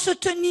 comment se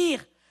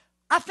tenir,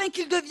 afin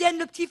qu'il devienne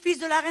le petit-fils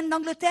de la reine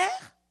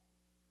d'Angleterre?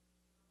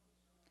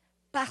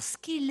 Parce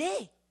qu'il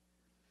est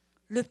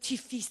le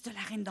petit-fils de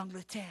la reine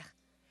d'Angleterre.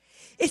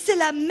 Et c'est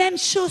la même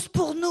chose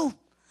pour nous.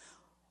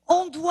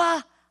 On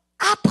doit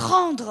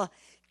apprendre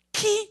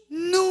qui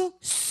nous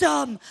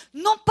sommes.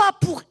 Non pas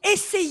pour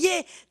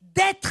essayer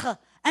d'être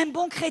un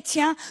bon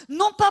chrétien,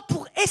 non pas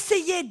pour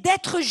essayer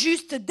d'être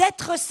juste,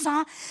 d'être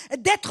saint,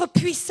 d'être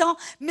puissant,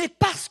 mais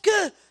parce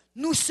que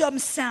nous sommes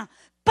saints,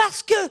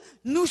 parce que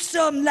nous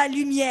sommes la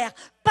lumière,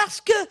 parce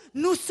que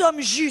nous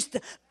sommes justes,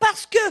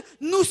 parce que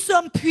nous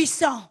sommes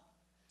puissants,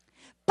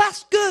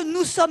 parce que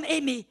nous sommes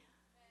aimés.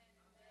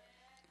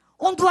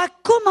 On doit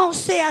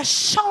commencer à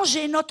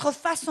changer notre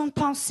façon de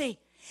penser.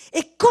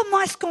 Et comment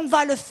est-ce qu'on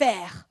va le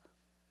faire?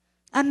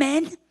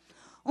 Amen.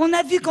 On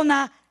a vu qu'on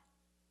a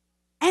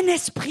un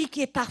esprit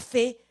qui est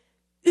parfait,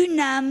 une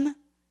âme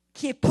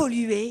qui est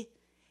polluée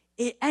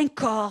et un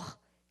corps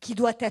qui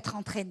doit être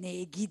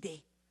entraîné et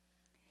guidé.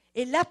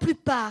 Et la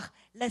plupart,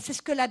 c'est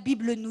ce que la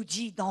Bible nous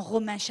dit dans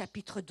Romains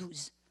chapitre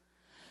 12.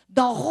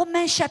 Dans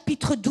Romains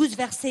chapitre 12,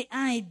 versets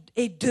 1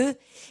 et 2,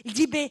 il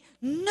dit, mais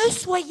ne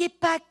soyez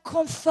pas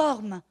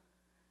conformes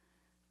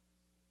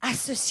à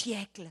ce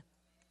siècle,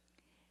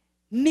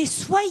 mais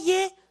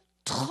soyez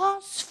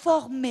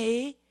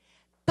transformés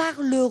par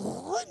le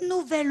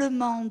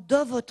renouvellement de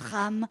votre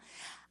âme.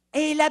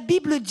 Et la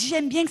Bible dit,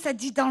 j'aime bien que ça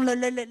dit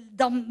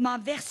dans ma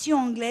version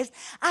anglaise,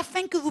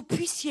 afin que vous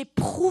puissiez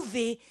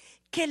prouver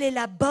quelle est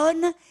la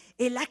bonne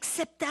et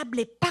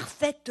l'acceptable et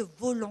parfaite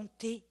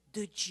volonté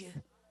de Dieu.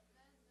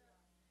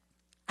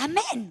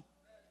 Amen.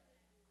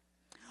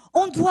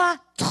 On doit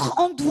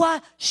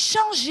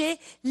changer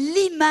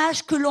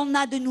l'image que l'on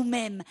a de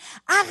nous-mêmes.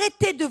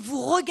 Arrêtez de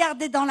vous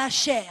regarder dans la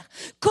chair.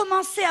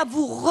 Commencez à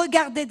vous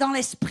regarder dans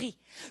l'esprit.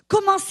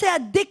 Commencez à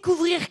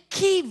découvrir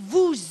qui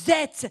vous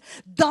êtes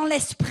dans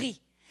l'esprit.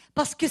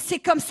 Parce que c'est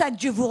comme ça que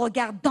Dieu vous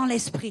regarde dans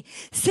l'esprit.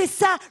 C'est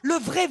ça, le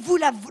vrai vous.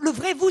 Le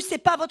vrai vous, c'est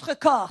pas votre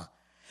corps.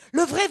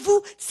 Le vrai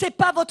vous, c'est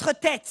pas votre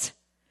tête.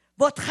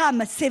 Votre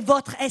âme, c'est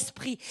votre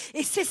esprit.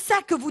 Et c'est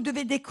ça que vous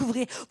devez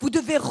découvrir. Vous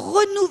devez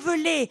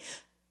renouveler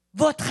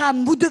votre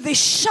âme, vous devez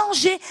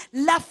changer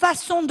la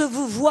façon de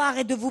vous voir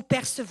et de vous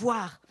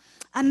percevoir.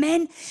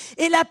 Amen.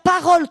 Et la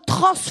parole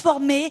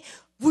transformée,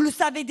 vous le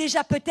savez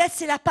déjà peut-être,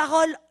 c'est la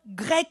parole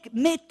grecque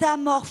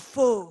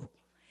métamorpho.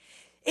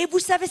 Et vous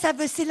savez,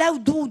 c'est là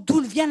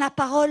d'où vient la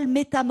parole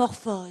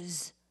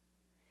métamorphose.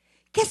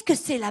 Qu'est-ce que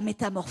c'est la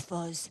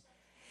métamorphose?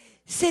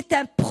 C'est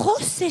un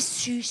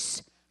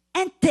processus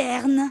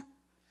interne.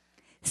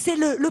 C'est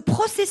le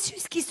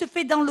processus qui se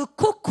fait dans le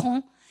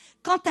cocon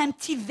quand un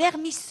petit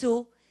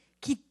vermisseau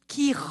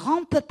qui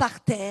rampe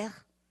par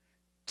terre,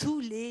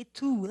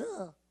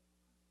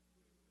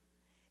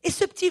 et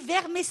ce petit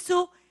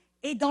vermisseau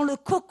est dans le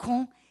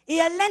cocon, et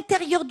à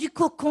l'intérieur du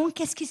cocon,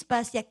 qu'est-ce qui se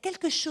passe? Il y a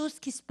quelque chose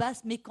qui se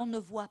passe, mais qu'on ne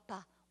voit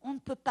pas. On ne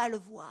peut pas le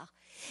voir.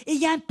 Et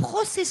il y a un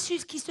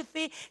processus qui se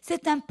fait,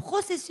 c'est un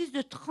processus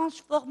de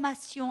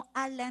transformation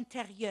à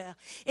l'intérieur.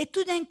 Et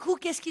tout d'un coup,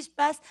 qu'est-ce qui se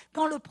passe?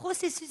 Quand le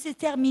processus est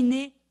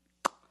terminé,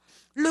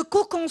 le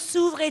cocon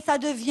s'ouvre et ça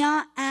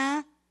devient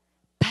un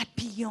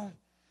papillon.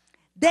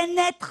 D'un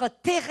être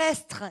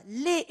terrestre,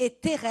 laid et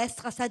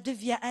terrestre, ça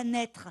devient un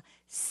être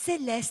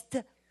céleste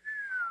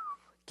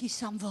qui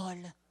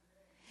s'envole.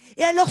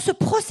 Et alors ce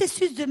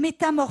processus de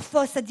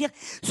métamorphose, c'est-à-dire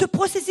ce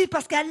processus,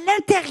 parce qu'à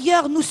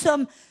l'intérieur nous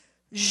sommes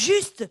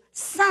justes,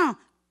 saints,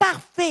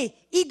 parfaits,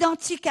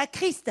 identiques à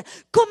Christ.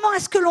 Comment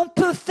est-ce que l'on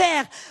peut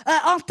faire,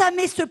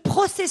 entamer ce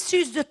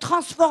processus de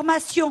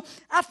transformation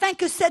afin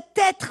que cet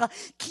être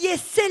qui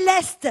est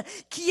céleste,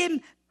 qui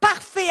est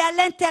parfait à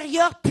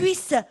l'intérieur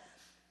puisse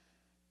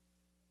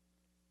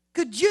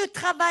que Dieu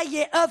travaille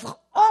et œuvre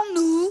en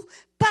nous,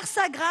 par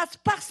sa grâce,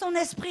 par son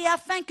esprit,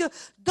 afin que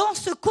dans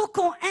ce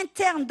cocon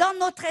interne, dans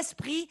notre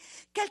esprit,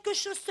 quelque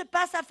chose se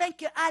passe afin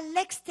qu'à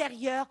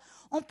l'extérieur,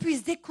 on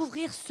puisse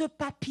découvrir ce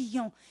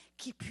papillon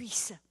qui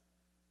puisse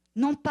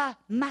non pas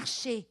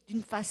marcher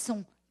d'une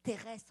façon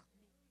terrestre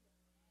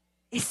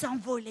et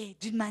s'envoler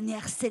d'une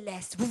manière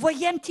céleste. Vous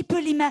voyez un petit peu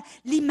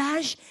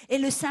l'image et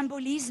le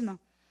symbolisme?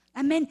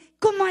 Amen.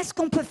 Comment est-ce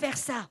qu'on peut faire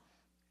ça?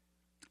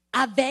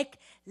 Avec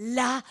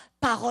la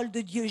parole de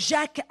Dieu.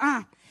 Jacques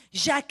 1,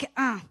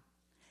 21.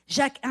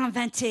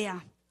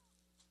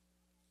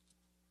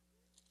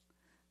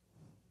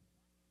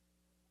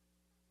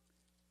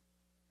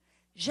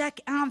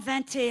 Jacques 1,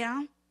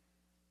 21.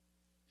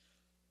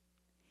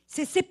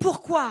 C'est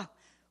pourquoi,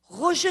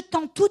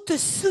 rejetant toute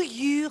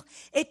souillure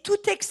et tout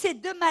excès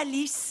de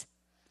malice,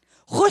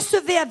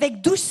 recevez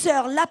avec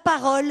douceur la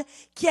parole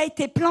qui a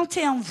été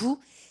plantée en vous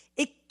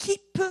et qui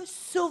peut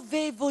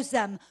sauver vos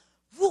âmes.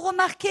 Vous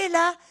remarquez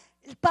là,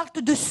 il parle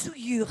de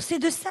souillure, c'est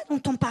de ça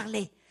dont on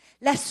parlait.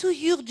 La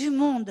souillure du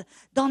monde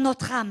dans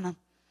notre âme.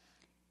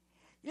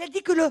 Il a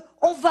dit que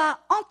on va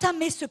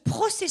entamer ce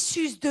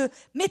processus de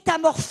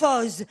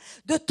métamorphose,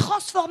 de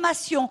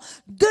transformation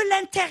de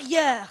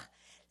l'intérieur.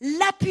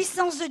 La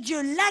puissance de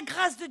Dieu, la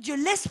grâce de Dieu,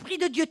 l'Esprit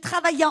de Dieu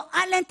travaillant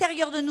à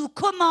l'intérieur de nous.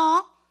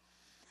 Comment?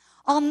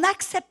 En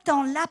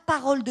acceptant la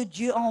parole de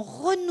Dieu, en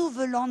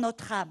renouvelant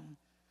notre âme.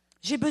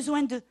 J'ai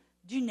besoin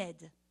d'une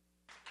aide.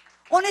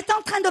 On est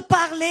en train de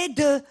parler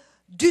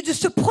de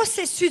ce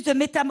processus de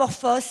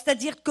métamorphose,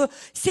 c'est-à-dire que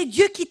c'est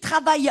Dieu qui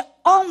travaille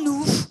en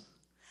nous,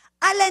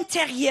 à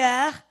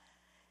l'intérieur,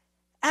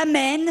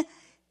 amen,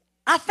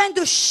 afin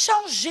de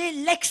changer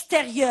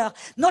l'extérieur,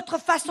 notre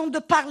façon de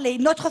parler,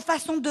 notre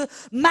façon de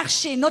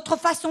marcher, notre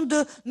façon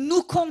de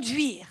nous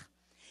conduire.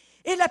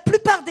 Et la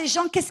plupart des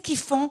gens, qu'est-ce qu'ils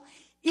font?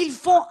 Ils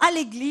vont à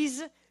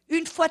l'église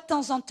une fois de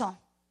temps en temps.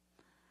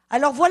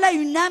 Alors voilà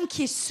une âme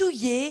qui est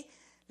souillée,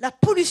 la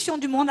pollution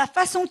du monde, la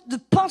façon de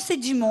penser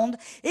du monde,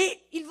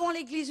 et ils vont à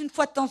l'église une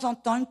fois de temps en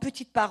temps, une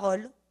petite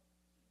parole,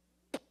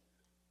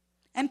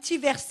 un petit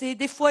verset.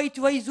 Des fois, tu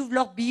vois, ils ouvrent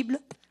leur Bible.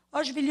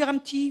 Oh, je vais lire un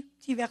petit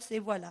verset,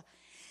 voilà.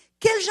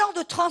 Quel genre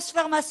de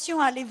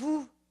transformation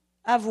allez-vous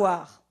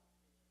avoir?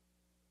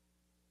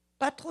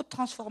 Pas trop de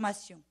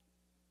transformation.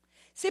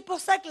 C'est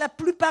pour ça que la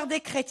plupart des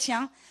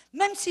chrétiens,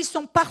 même s'ils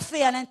sont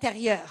parfaits à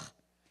l'intérieur,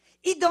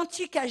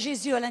 identiques à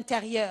Jésus à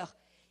l'intérieur,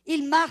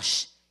 ils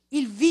marchent,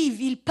 ils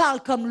vivent, ils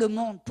parlent comme le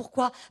monde.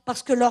 Pourquoi?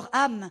 Parce que leur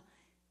âme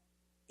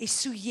est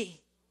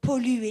souillée,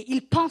 polluée.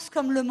 Ils pensent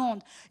comme le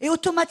monde. Et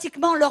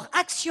automatiquement, leurs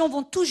actions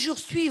vont toujours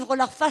suivre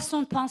leur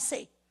façon de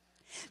penser.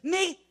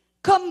 Mais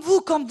comme vous,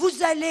 quand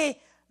vous allez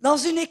dans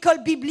une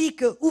école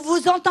biblique où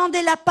vous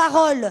entendez la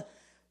parole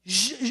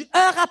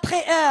heure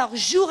après heure,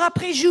 jour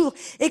après jour,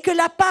 et que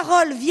la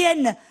parole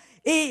vienne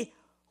et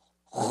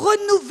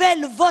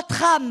renouvelle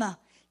votre âme,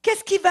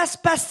 qu'est-ce qui va se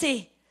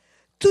passer?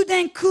 Tout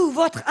d'un coup,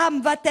 votre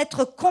âme va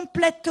être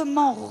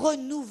complètement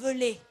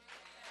renouvelée.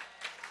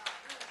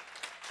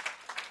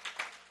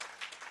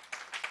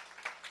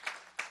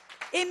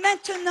 Et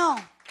maintenant,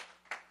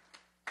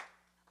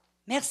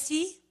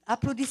 merci,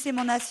 applaudissez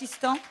mon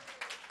assistant.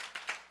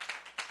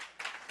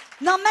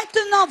 Non,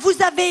 maintenant,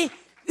 vous avez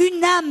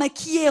une âme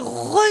qui est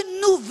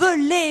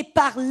renouvelée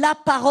par la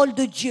parole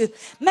de Dieu.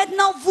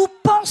 Maintenant, vous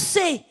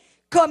pensez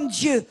comme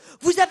Dieu.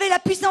 Vous avez la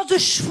puissance de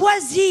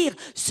choisir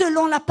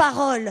selon la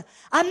parole.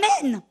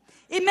 Amen.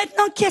 Et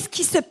maintenant, qu'est-ce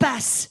qui se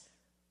passe?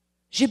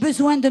 J'ai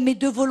besoin de mes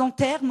deux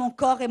volontaires, mon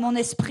corps et mon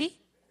esprit.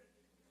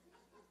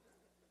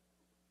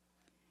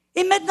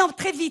 Et maintenant,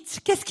 très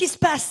vite, qu'est-ce qui se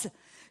passe?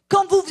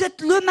 Quand vous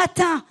êtes le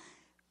matin,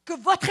 que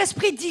votre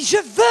esprit dit, je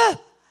veux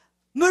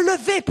me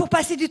lever pour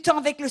passer du temps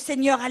avec le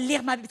Seigneur, à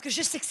lire ma Bible, parce que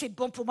je sais que c'est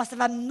bon pour moi, ça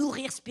va me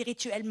nourrir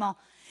spirituellement.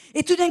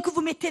 Et tout d'un coup,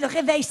 vous mettez le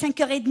réveil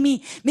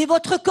 5h30, mais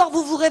votre corps,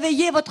 vous vous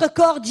réveillez, votre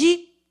corps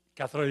dit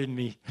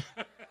 4h30.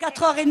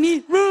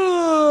 4h30.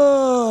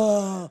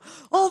 Oh,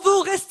 on veut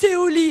rester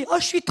au lit. Oh,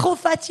 je suis trop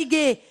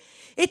fatiguée.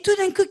 Et tout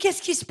d'un coup,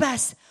 qu'est-ce qui se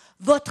passe?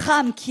 Votre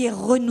âme qui est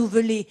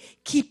renouvelée,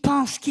 qui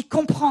pense, qui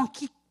comprend,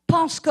 qui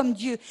pense comme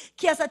Dieu,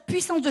 qui a cette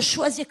puissance de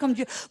choisir comme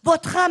Dieu.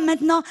 Votre âme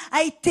maintenant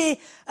a été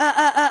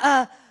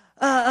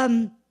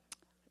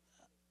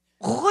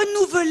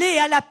renouvelée,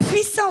 à la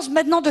puissance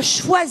maintenant de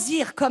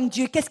choisir comme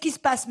Dieu. Qu'est-ce qui se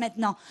passe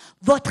maintenant?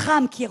 Votre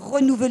âme qui est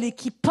renouvelée,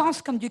 qui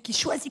pense comme Dieu, qui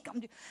choisit comme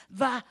Dieu,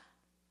 va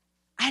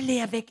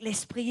aller avec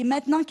l'esprit. Et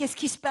maintenant, qu'est-ce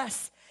qui se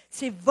passe?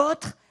 C'est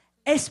votre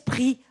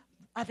esprit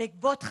avec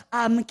votre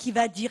âme qui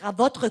va dire à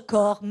votre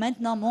corps,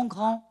 maintenant mon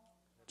grand,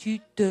 tu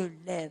te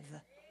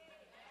lèves.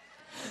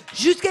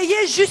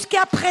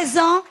 Jusqu'à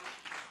présent,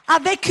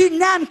 avec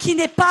une âme qui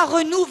n'est pas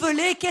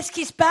renouvelée, qu'est-ce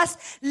qui se passe?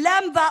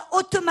 L'âme va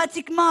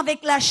automatiquement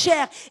avec la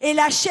chair. Et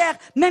la chair,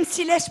 même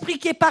si l'esprit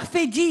qui est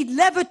parfait dit,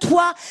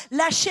 lève-toi,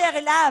 la chair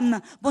et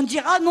l'âme vont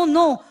dire, ah non,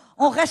 non,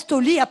 on reste au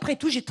lit, après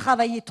tout, j'ai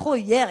travaillé trop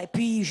hier, et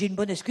puis j'ai une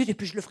bonne excuse, et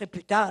puis je le ferai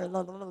plus tard.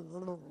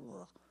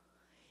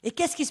 Et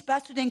qu'est-ce qui se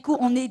passe? Tout d'un coup,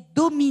 on est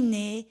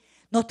dominé,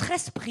 notre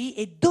esprit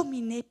est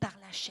dominé par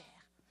la chair.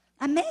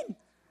 Amen.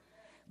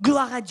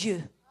 Gloire à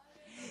Dieu.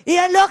 Et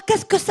alors,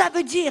 qu'est-ce que ça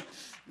veut dire?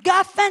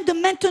 Afin de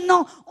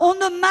maintenant, on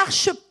ne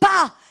marche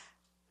pas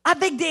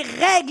avec des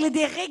règles,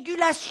 des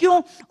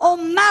régulations, on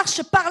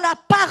marche par la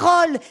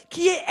parole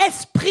qui est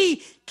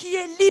esprit, qui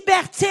est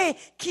liberté,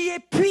 qui est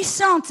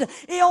puissante,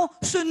 et on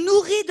se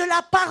nourrit de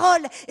la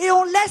parole, et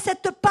on laisse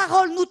cette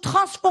parole nous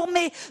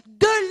transformer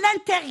de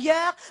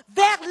l'intérieur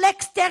vers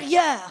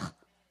l'extérieur.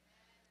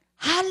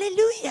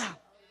 Alléluia.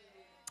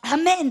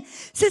 Amen.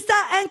 C'est ça,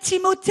 1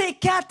 Timothée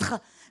 4,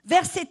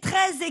 versets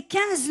 13 et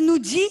 15 nous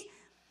dit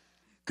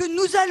que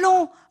nous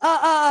allons,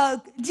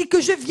 dit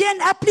que je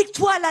vienne,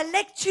 applique-toi à la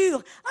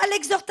lecture, à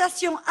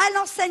l'exhortation, à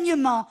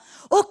l'enseignement.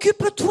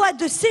 Occupe-toi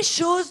de ces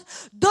choses,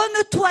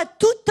 donne-toi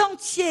tout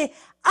entier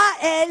à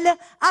elles,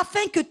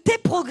 afin que tes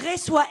progrès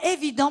soient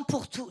évidents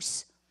pour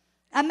tous.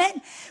 Amen.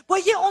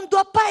 Voyez, on ne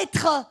doit pas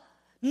être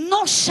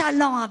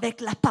nonchalant avec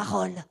la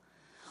parole.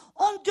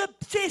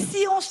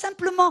 Si on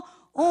simplement,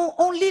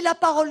 on lit la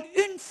parole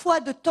une fois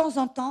de temps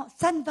en temps,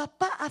 ça ne va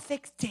pas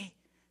affecter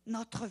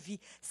notre vie.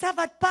 Ça ne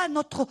va pas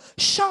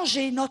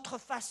changer notre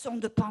façon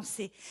de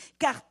penser.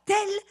 Car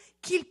tel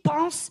qu'il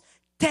pense,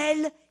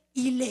 tel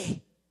il est.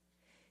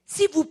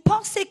 Si vous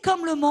pensez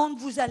comme le monde,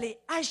 vous allez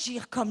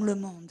agir comme le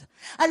monde.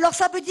 Alors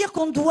ça veut dire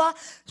qu'on doit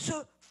se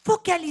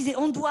focaliser,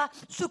 on doit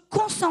se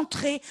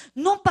concentrer,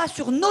 non pas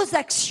sur nos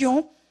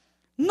actions,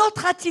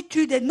 notre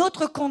attitude et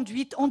notre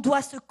conduite, on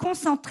doit se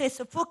concentrer,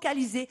 se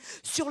focaliser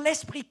sur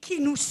l'esprit qui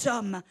nous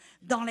sommes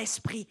dans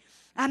l'esprit.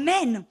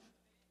 Amen.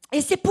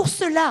 Et c'est pour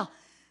cela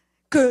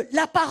que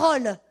la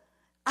parole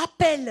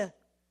appelle,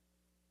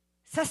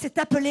 ça c'est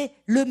appelé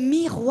le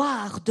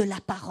miroir de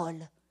la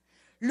parole.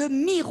 Le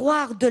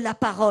miroir de la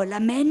parole.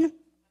 Amen.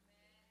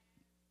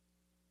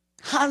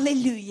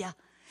 Alléluia.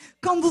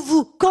 Quand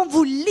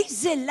vous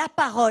lisez la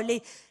parole,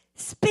 et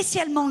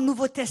spécialement le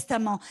Nouveau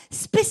Testament,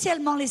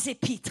 spécialement les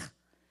épîtres,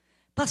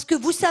 parce que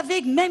vous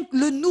savez que même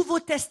le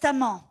Nouveau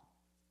Testament,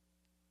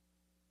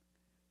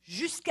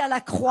 jusqu'à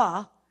la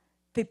croix,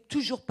 fait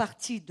toujours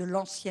partie de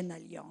l'ancienne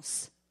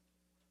alliance.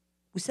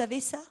 Vous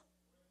savez ça?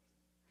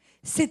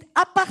 C'est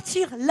à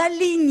partir de la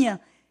ligne.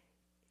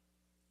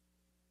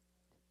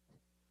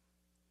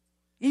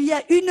 Il y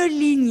a une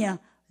ligne,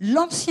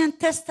 l'Ancien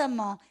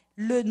Testament,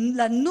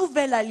 la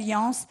Nouvelle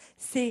Alliance,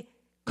 c'est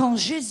quand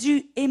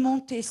Jésus est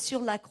monté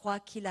sur la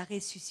croix qu'il a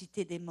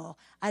ressuscité des morts.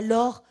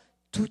 Alors,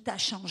 tout a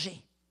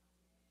changé.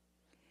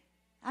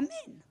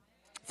 Amen.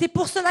 C'est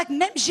pour cela que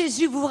même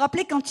Jésus, vous vous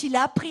rappelez quand il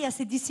a appris à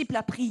ses disciples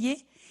à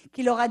prier,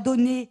 qu'il leur a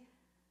donné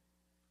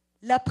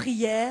la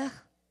prière.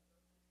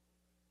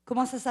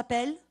 Comment ça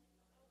s'appelle?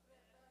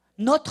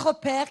 Notre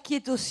Père qui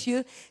est aux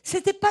cieux. Ce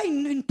n'était pas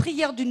une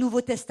prière du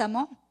Nouveau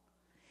Testament.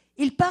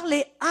 Il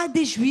parlait à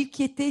des Juifs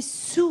qui étaient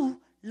sous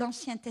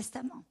l'Ancien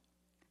Testament.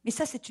 Mais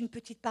ça, c'est une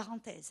petite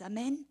parenthèse.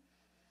 Amen.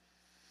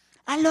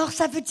 Alors,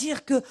 ça veut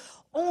dire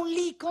qu'on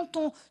lit, quand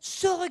on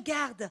se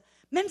regarde,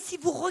 même si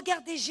vous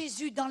regardez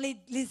Jésus dans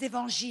les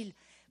évangiles,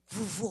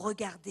 vous vous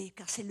regardez,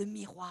 car c'est le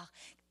miroir.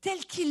 Tel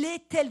qu'il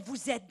est, tel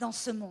vous êtes dans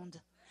ce monde.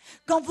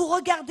 Quand vous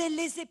regardez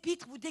les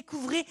épîtres, vous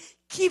découvrez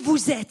qui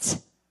vous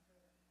êtes.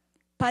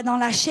 Pas dans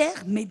la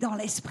chair, mais dans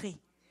l'esprit.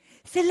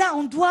 C'est là,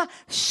 on doit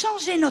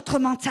changer notre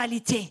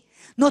mentalité,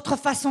 notre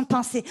façon de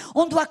penser.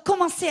 On doit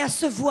commencer à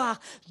se voir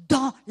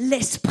dans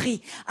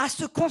l'esprit, à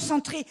se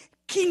concentrer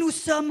qui nous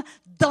sommes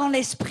dans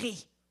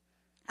l'esprit.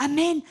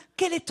 Amen.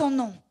 Quel est ton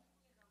nom?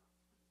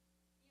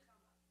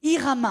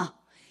 Irama.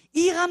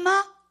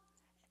 Irama,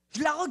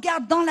 je la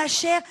regarde dans la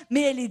chair,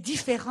 mais elle est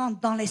différente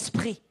dans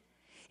l'esprit.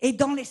 Et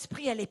dans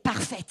l'esprit, elle est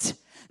parfaite.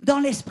 Dans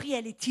l'esprit,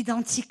 elle est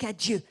identique à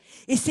Dieu.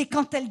 Et c'est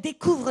quand elle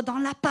découvre dans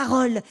la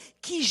parole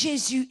qui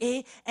Jésus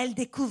est, elle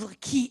découvre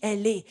qui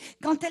elle est.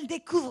 Quand elle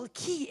découvre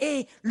qui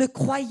est le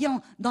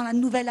croyant dans la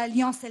nouvelle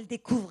alliance, elle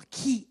découvre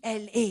qui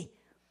elle est.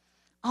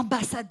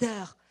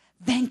 Ambassadeur,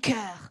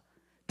 vainqueur,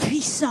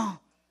 puissant.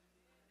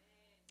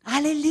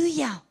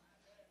 Alléluia.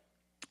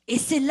 Et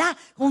c'est là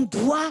qu'on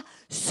doit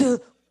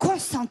se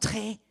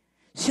concentrer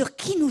sur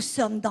qui nous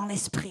sommes dans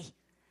l'esprit.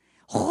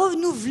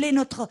 Renouveler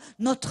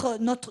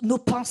nos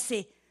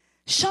pensées.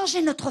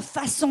 Changer notre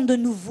façon de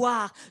nous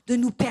voir, de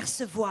nous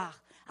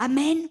percevoir.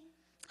 Amen.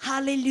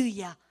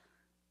 Alléluia.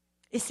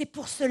 Et c'est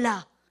pour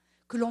cela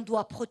que l'on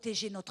doit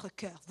protéger notre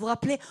cœur. Vous vous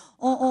rappelez,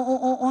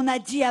 on a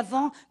dit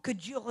avant que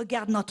Dieu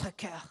regarde notre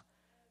cœur.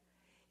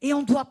 Et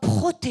on doit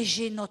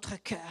protéger notre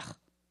cœur.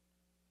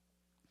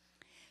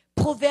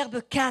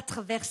 Proverbe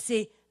 4,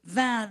 verset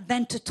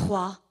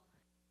 20-23.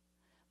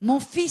 Mon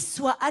fils,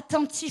 sois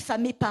attentif à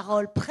mes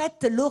paroles,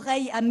 prête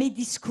l'oreille à mes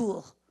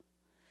discours.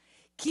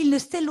 Qu'ils ne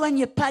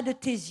s'éloignent pas de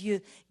tes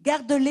yeux,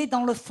 garde-les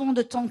dans le fond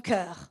de ton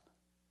cœur.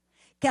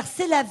 Car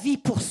c'est la vie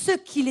pour ceux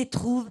qui les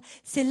trouvent,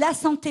 c'est la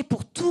santé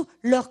pour tout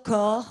leur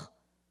corps.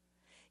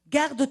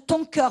 Garde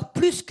ton cœur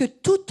plus que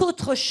toute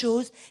autre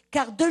chose,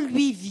 car de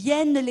lui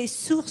viennent les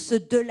sources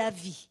de la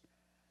vie.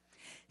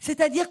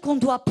 C'est-à-dire qu'on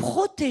doit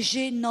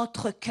protéger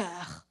notre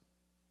cœur.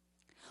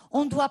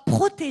 On doit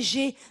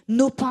protéger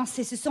nos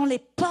pensées. Ce sont les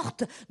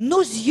portes, nos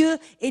yeux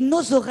et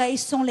nos oreilles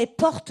sont les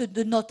portes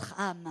de notre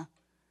âme.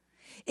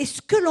 Et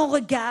ce que l'on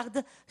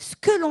regarde, ce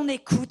que l'on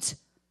écoute,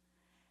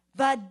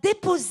 va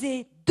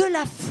déposer de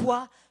la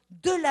foi,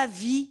 de la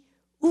vie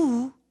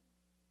ou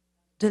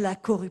de la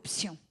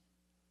corruption.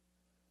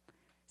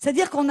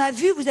 C'est-à-dire qu'on a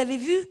vu, vous avez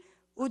vu,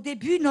 au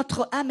début,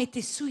 notre âme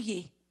était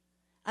souillée.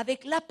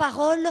 Avec la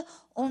parole,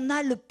 on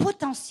a le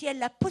potentiel,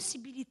 la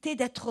possibilité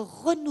d'être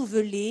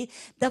renouvelé,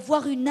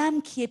 d'avoir une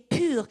âme qui est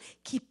pure,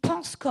 qui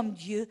pense comme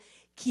Dieu,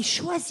 qui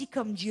choisit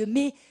comme Dieu.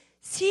 Mais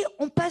si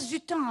on passe du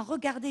temps à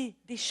regarder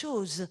des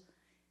choses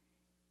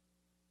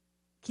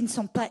qui ne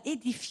sont pas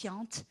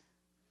édifiantes,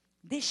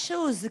 des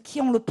choses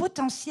qui ont le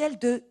potentiel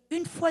de,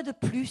 une fois de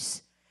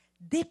plus,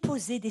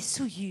 déposer des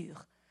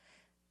souillures,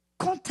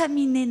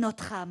 contaminer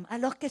notre âme.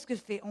 Alors qu'est-ce que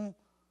fait on?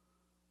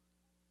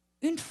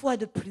 Une fois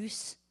de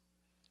plus,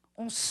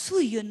 on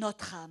souille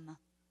notre âme.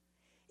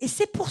 Et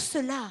c'est pour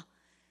cela,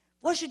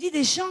 moi je dis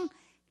des gens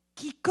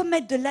qui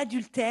commettent de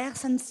l'adultère,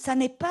 ça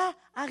n'est pas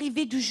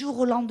arrivé du jour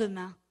au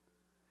lendemain.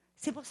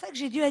 C'est pour ça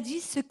que Dieu a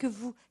dit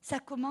ça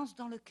commence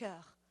dans le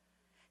cœur,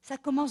 ça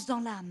commence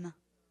dans l'âme.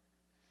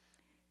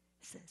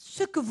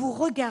 Ce que vous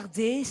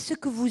regardez, ce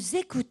que vous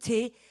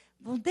écoutez,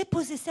 vont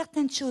déposer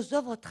certaines choses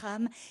dans votre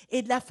âme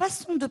et de la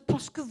façon de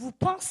ce que vous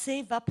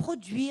pensez va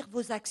produire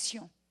vos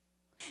actions.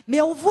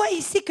 Mais on voit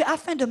ici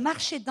qu'afin de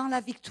marcher dans la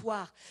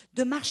victoire,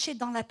 de marcher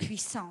dans la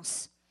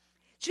puissance,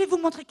 je vais vous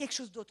montrer quelque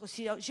chose d'autre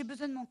aussi. J'ai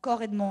besoin de mon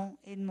corps et de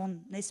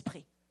mon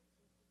esprit.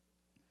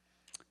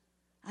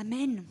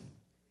 Amen.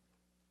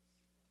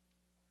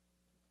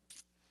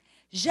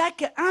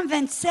 Jacques 1,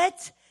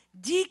 27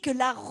 dit que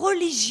la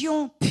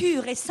religion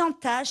pure et sans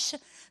tache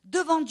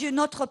devant Dieu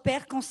notre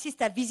Père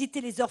consiste à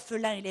visiter les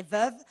orphelins et les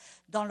veuves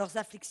dans leurs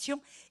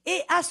afflictions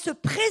et à se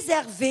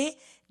préserver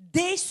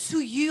des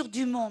souillures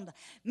du monde.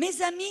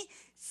 Mes amis,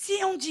 si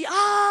on dit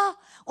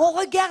 « on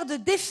regarde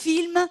des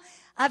films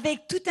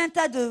avec tout un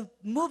tas de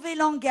mauvais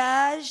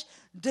langage,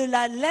 de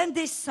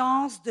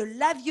l'indécence, de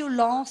la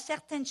violence,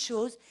 certaines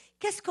choses »,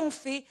 qu'est-ce qu'on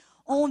fait ?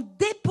 On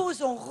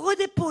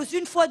redépose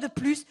une fois de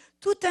plus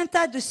tout un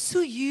tas de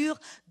souillures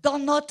dans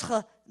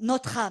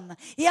notre âme.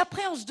 Et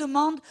après, on se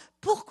demande,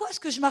 pourquoi est-ce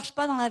que je ne marche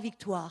pas dans la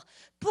victoire?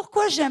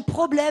 Pourquoi j'ai un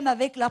problème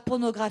avec la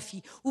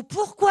pornographie? Ou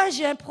pourquoi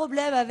j'ai un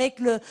problème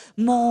avec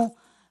mon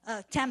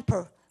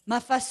temper,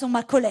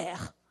 ma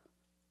colère?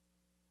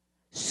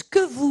 Ce que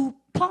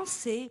vous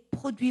pensez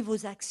produit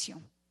vos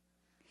actions.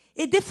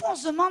 Et des fois, on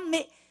se demande,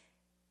 mais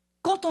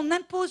quand on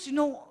impose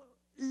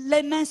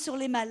les mains sur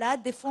les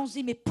malades, des fois on se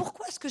dit, mais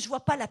pourquoi est-ce que je ne vois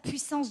pas la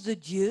puissance de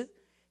Dieu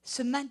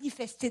se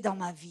manifester dans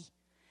ma vie?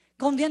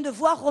 Quand on vient de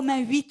voir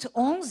Romains 8,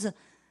 11,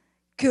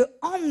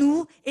 qu'en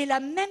nous est la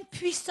même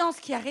puissance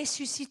qui a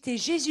ressuscité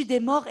Jésus des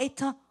morts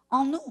est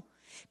en nous.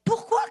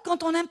 Pourquoi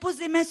quand on impose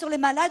les mains sur les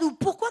malades ou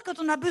pourquoi quand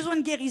on a besoin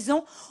de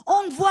guérison,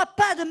 on ne voit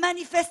pas de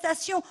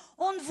manifestation,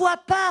 on ne voit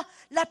pas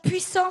la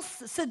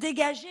puissance se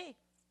dégager?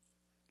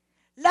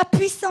 La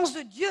puissance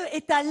de Dieu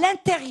est à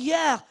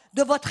l'intérieur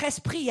de votre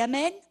esprit,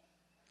 amen.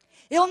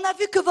 Et on a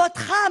vu que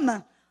votre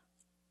âme,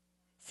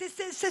 c'est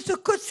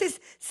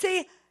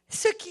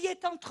ce qui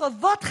est entre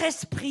votre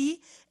esprit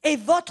et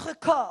votre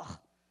corps.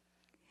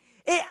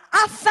 Et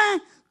afin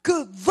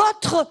que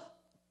votre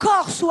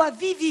corps soit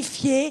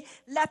vivifié,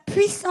 la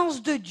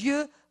puissance de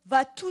Dieu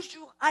va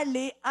toujours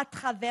aller à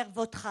travers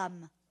votre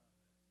âme.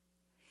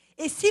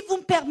 Et si vous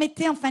me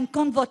permettez, en fin de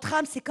compte, votre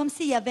âme, c'est comme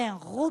s'il y avait un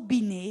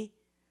robinet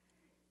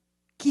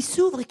qui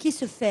s'ouvre et qui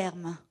se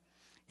ferme.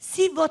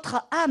 Si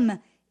votre âme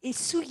est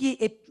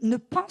souillée et ne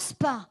pense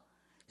pas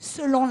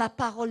selon la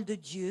parole de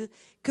Dieu,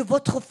 que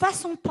votre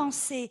façon de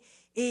penser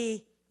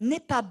n'est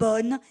pas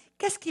bonne,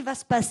 qu'est-ce qui va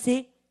se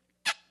passer?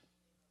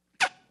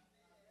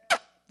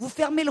 Vous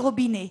fermez le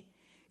robinet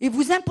et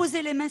vous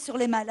imposez les mains sur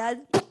les malades,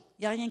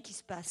 il n'y a rien qui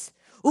se passe.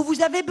 Ou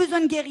vous avez besoin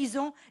de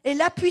guérison et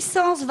la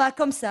puissance va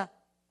comme ça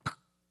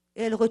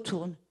et elle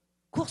retourne.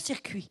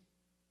 Court-circuit.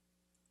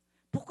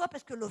 Pourquoi?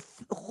 Parce que le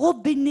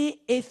robinet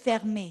est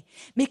fermé.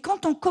 Mais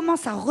quand on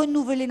commence à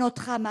renouveler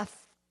notre âme, à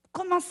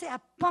commencer à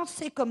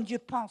penser comme Dieu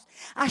pense,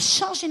 à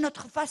changer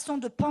notre façon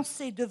de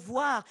penser, de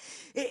voir,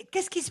 et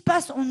qu'est-ce qui se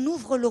passe? On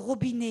ouvre le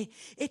robinet.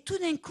 Et tout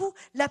d'un coup,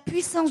 la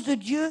puissance de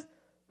Dieu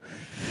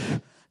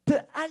peut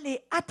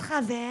aller à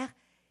travers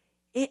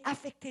et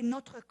affecter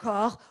notre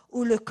corps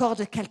ou le corps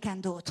de quelqu'un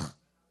d'autre.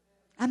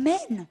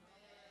 Amen.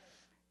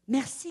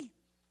 Merci.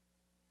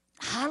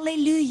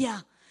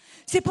 Alléluia.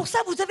 C'est pour ça,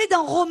 vous savez,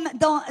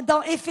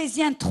 dans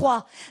Éphésiens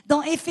 3,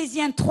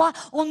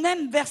 on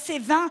aime verset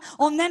 20,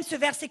 on aime ce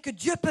verset que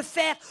Dieu peut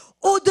faire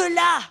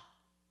au-delà,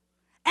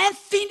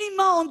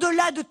 infiniment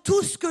au-delà de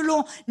tout ce que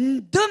l'on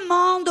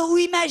demande ou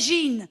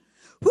imagine.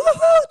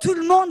 Tout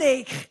le monde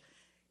est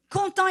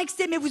content,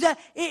 excité, mais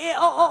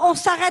on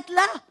s'arrête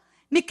là.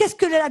 Mais qu'est-ce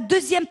que la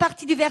deuxième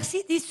partie du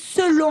verset dit?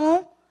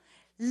 Selon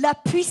la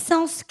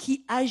puissance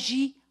qui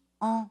agit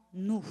en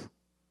nous.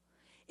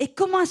 Et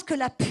comment est-ce que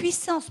la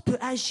puissance peut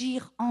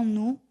agir en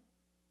nous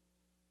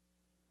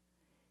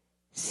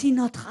si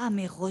notre âme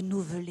est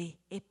renouvelée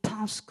et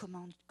pense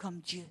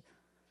comme Dieu?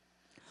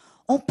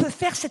 On peut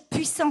faire cette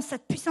puissance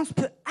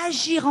peut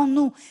agir en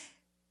nous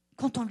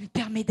quand on lui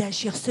permet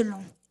d'agir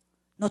selon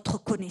notre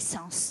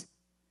connaissance.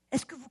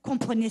 Est-ce que vous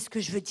comprenez ce que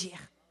je veux dire?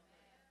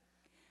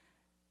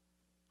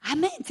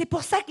 Amen. C'est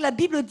pour ça que la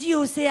Bible dit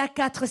au Osée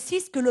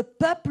 4:6 que le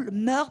peuple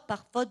meurt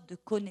par faute de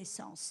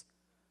connaissance.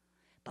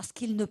 Parce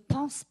qu'il ne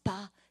pense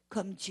pas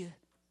comme Dieu.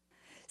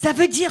 Ça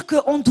veut dire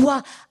qu'on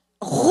doit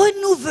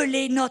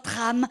renouveler notre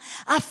âme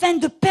afin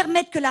de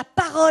permettre que la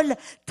parole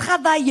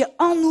travaille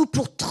en nous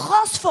pour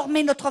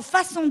transformer notre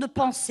façon de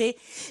penser.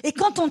 Et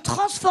quand on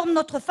transforme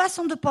notre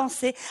façon de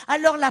penser,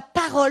 alors la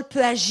parole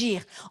peut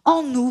agir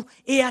en nous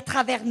et à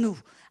travers nous.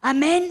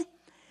 Amen.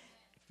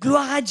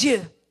 Gloire à Dieu.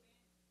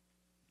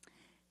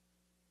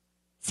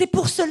 C'est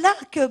pour cela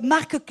que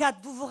Marc 4,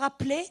 vous vous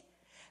rappelez,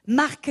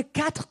 Marc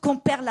 4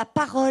 compare la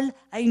parole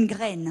à une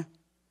graine.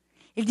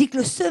 Il dit que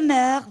le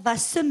semeur va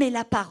semer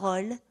la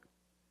parole.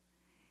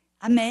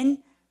 Amen.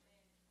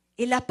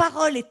 Et la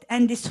parole est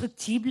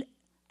indestructible,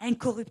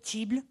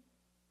 incorruptible.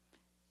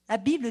 La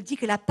Bible dit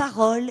que la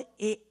parole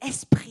est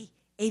esprit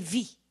et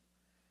vie.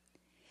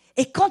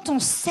 Et quand on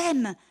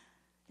sème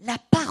la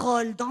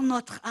parole dans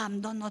notre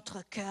âme, dans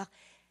notre cœur,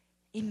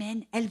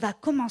 amen, elle va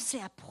commencer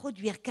à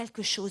produire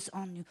quelque chose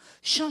en nous,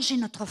 changer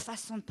notre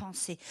façon de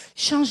penser,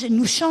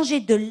 nous changer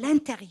de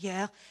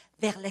l'intérieur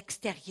vers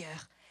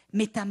l'extérieur,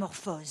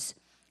 métamorphose.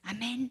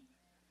 Amen.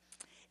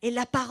 Et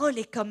la parole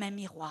est comme un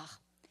miroir.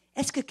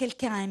 Est-ce que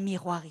quelqu'un a un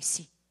miroir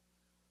ici?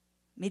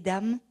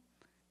 Mesdames,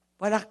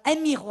 voilà un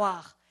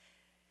miroir.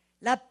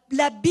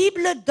 La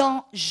Bible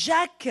dans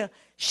Jacques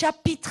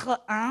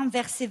chapitre 1,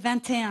 versets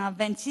 21 à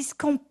 26,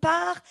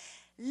 compare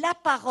la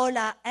parole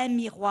à un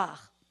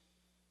miroir.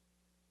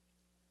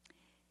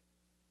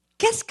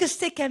 Qu'est-ce que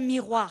c'est qu'un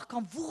miroir?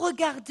 Quand vous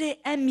regardez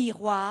un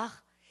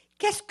miroir,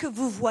 qu'est-ce que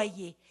vous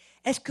voyez?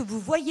 Est-ce que vous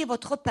voyez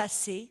votre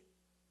passé?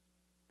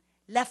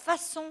 La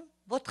façon,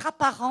 votre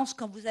apparence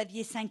quand vous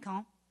aviez 5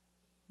 ans,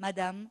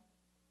 madame?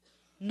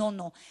 Non,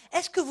 non.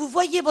 Est-ce que vous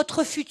voyez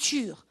votre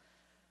futur?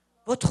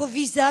 Votre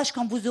visage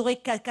quand vous aurez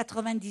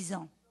 90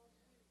 ans?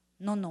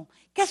 Non, non.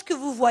 Qu'est-ce que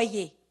vous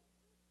voyez?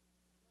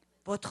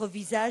 Votre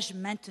visage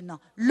maintenant.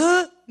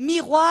 Le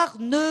miroir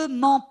ne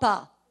ment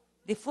pas.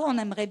 Des fois, on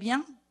aimerait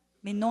bien,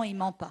 mais non, il ne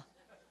ment pas.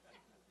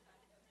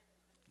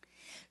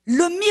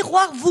 Le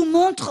miroir vous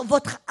montre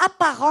votre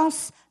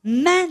apparence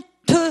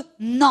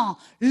maintenant,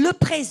 le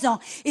présent.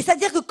 Et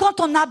c'est-à-dire que quand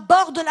on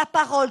aborde la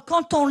parole,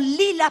 quand on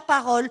lit la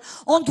parole,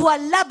 on doit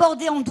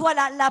l'aborder, on doit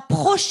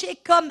l'approcher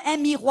comme un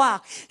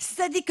miroir.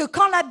 C'est-à-dire que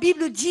quand la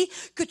Bible dit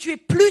que tu es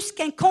plus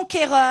qu'un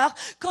conquéreur,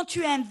 quand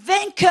tu es un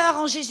vainqueur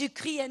en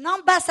Jésus-Christ, un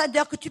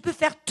ambassadeur, que tu peux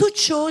faire toutes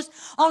choses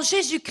en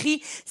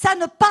Jésus-Christ, ça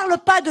ne parle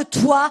pas de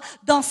toi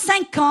dans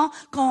 5 ans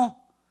quand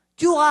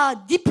tu auras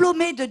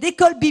diplômé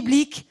d'école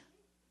biblique.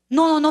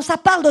 Non, non, non, ça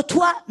parle de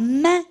toi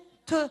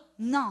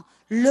maintenant,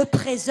 le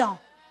présent.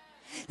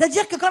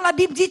 C'est-à-dire que quand la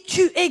Bible dit «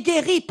 tu es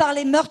guéri par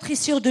les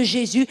meurtrissures de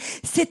Jésus »,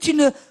 c'est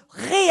une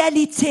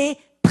réalité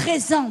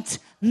présente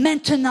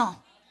maintenant.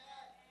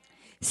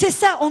 C'est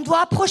ça, on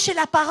doit approcher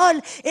la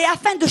parole et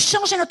afin de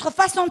changer notre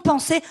façon de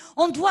penser,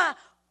 on doit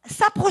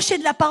s'approcher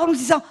de la parole en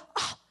disant «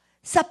 oh,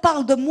 ça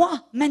parle de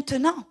moi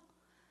maintenant.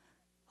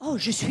 Oh,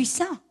 je suis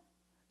saint,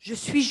 je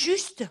suis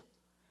juste.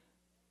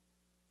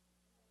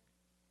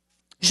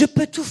 Je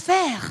peux tout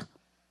faire.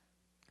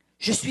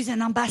 Je suis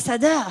un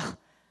ambassadeur.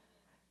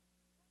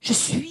 Je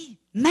suis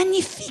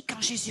magnifique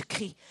en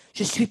Jésus-Christ.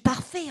 Je suis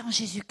parfait en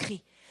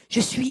Jésus-Christ. Je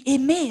suis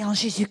aimé en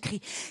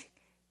Jésus-Christ. »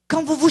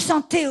 Quand vous vous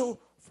sentez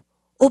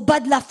au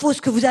bas de la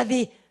fosse, que vous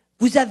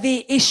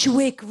avez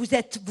échoué, que vous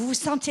vous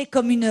sentiez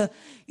comme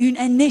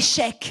un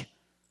échec.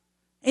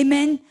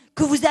 Amen.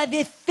 Que vous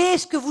avez fait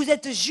ce que vous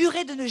êtes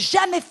juré de ne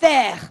jamais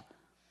faire.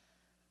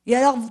 Et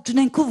alors, tout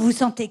d'un coup, vous vous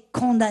sentez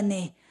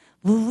condamné.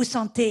 Vous vous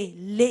sentez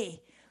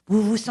laid,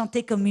 vous vous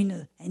sentez comme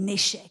un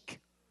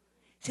échec.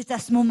 C'est à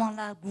ce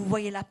moment-là que vous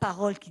voyez la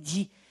parole qui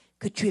dit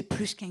que tu es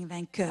plus qu'un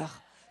vainqueur,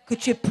 que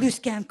tu es plus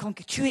qu'un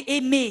conquérant, tu es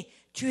aimé,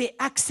 tu es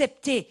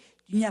accepté,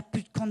 il n'y a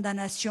plus de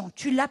condamnation.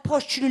 Tu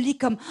l'approches, tu le lis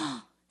comme oh,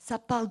 ça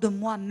parle de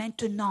moi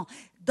maintenant.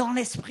 Dans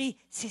l'esprit,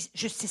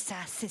 je sais ça,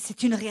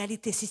 c'est une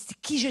réalité, c'est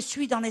qui je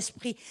suis dans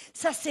l'esprit.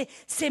 Ça,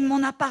 c'est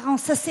mon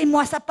apparence, ça c'est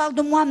moi, ça parle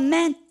de moi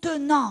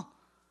maintenant.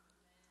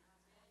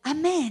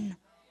 Amen.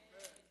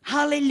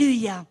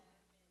 Alléluia.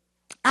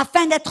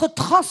 Afin d'être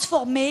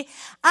transformé,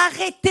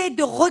 arrêtez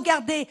de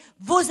regarder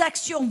vos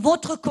actions,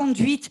 votre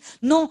conduite.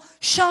 Non,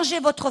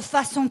 changez votre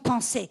façon de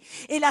penser.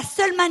 Et la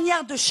seule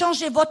manière de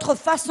changer votre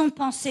façon de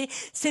penser,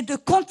 c'est de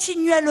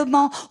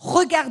continuellement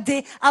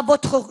regarder à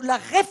la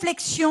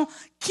réflexion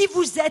qui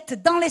vous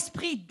êtes dans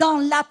l'esprit, dans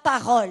la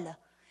parole.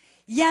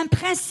 Il y a un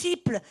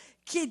principe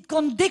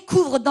qu'on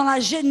découvre dans la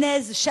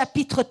Genèse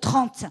chapitre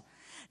 30.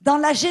 Dans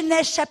la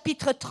Genèse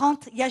chapitre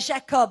 30, il y a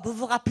Jacob, vous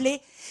vous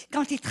rappelez,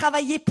 quand il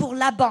travaillait pour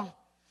Laban.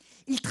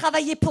 Il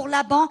travaillait pour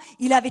Laban,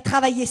 il avait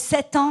travaillé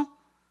 7 ans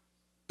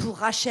pour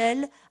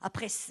Rachel.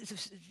 Après,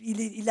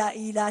 il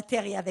a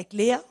atterri avec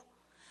Léa.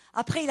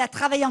 Après, il a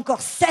travaillé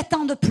encore 7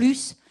 ans de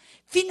plus.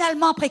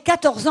 Finalement, après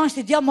 14 ans, il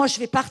s'est dit, oh, moi je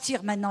vais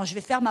partir maintenant, je vais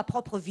faire ma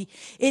propre vie.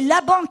 Et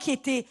Laban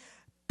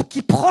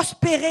qui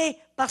prospérait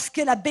parce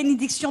que la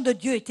bénédiction de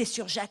Dieu était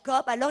sur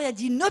Jacob, alors il a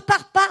dit, ne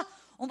pars pas,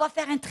 on va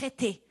faire un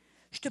traité.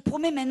 Je te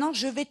promets maintenant,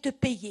 je vais te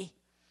payer.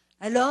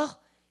 Alors,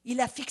 il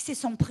a fixé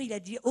son prix, il a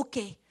dit, ok,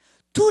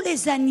 tous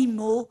les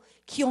animaux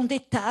qui ont des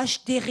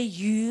taches, des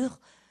rayures,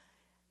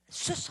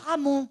 ce sera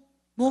mon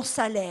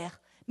salaire.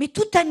 Mais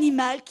tout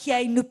animal qui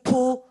a une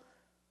peau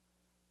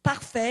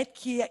parfaite,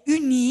 qui est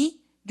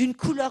unie, d'une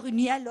couleur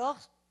unie, alors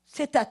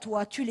c'est à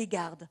toi, tu les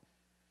gardes.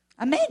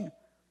 Amen.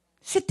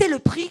 C'était le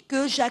prix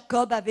que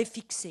Jacob avait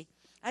fixé.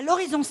 Alors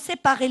ils ont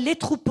séparé les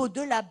troupeaux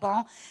de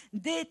Laban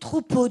des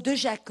troupeaux de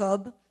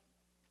Jacob.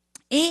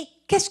 Et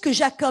qu'est-ce que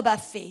Jacob a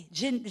fait?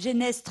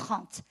 Genèse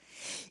 30.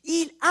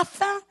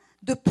 Afin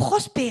de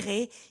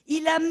prospérer,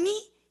 il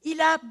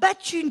a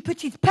battu une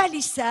petite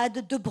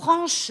palissade de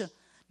branches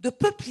de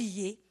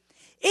peuplier.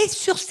 Et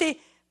sur ces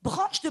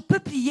branches de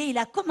peuplier, il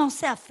a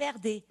commencé à faire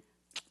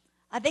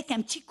avec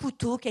un petit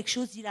couteau, quelque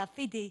chose, il a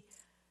fait des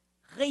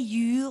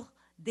rayures,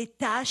 des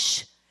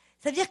taches.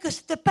 C'est-à-dire que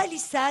cette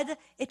palissade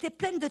était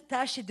pleine de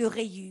taches et de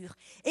rayures.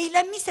 Et il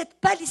a mis cette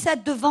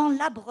palissade devant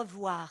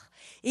l'abreuvoir.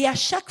 Et à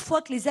chaque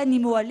fois que les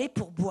animaux allaient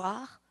pour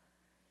boire,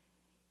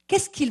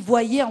 qu'est-ce qu'ils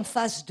voyaient en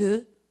face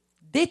d'eux?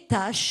 Des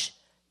taches,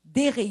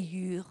 des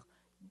rayures,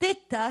 des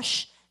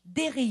taches,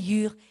 des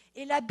rayures.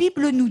 Et la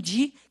Bible nous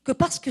dit que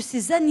parce que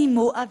ces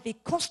animaux avaient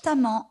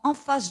constamment en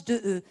face de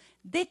eux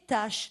des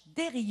taches,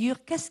 des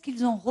rayures, qu'est-ce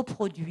qu'ils ont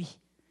reproduit?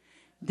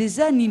 Des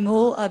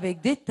animaux avec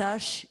des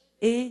taches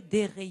et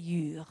des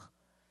rayures.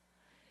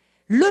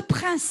 Le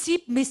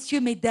principe,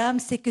 messieurs, mesdames,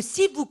 c'est que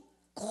si vous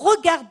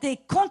regardez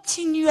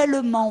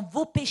continuellement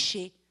vos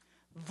péchés,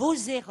 vos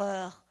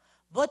erreurs,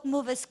 votre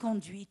mauvaise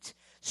conduite,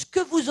 ce que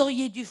vous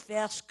auriez dû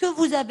faire, ce que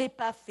vous n'avez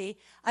pas fait,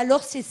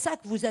 alors c'est ça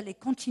que vous allez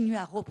continuer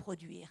à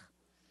reproduire.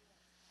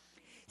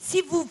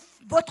 Si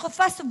votre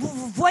face, vous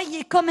vous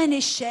voyez comme un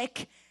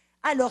échec,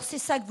 alors c'est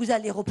ça que vous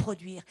allez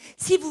reproduire.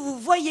 Si vous vous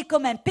voyez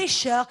comme un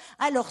pécheur,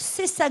 alors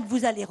c'est ça que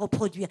vous allez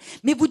reproduire.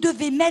 Mais vous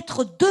devez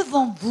mettre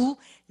devant vous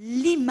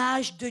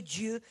l'image de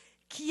Dieu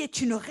qui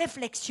est une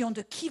réflexion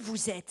de qui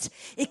vous êtes.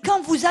 Et quand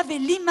vous avez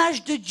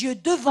l'image de Dieu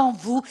devant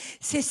vous,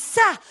 c'est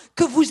ça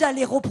que vous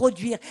allez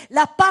reproduire.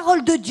 La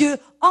parole de Dieu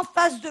en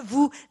face de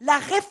vous, la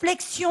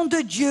réflexion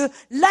de Dieu,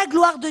 la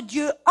gloire de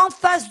Dieu en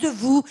face de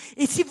vous.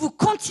 Et si vous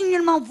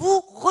continuellement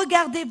vous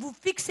regardez, vous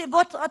fixez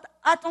votre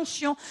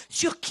attention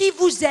sur qui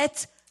vous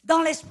êtes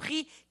dans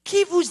l'esprit,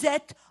 qui vous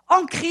êtes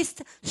en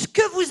Christ, ce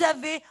que vous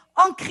avez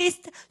en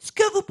Christ, ce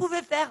que vous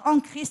pouvez faire en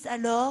Christ,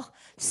 alors,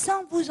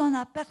 sans vous en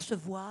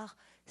apercevoir,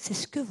 c'est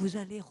ce que vous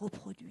allez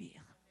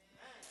reproduire.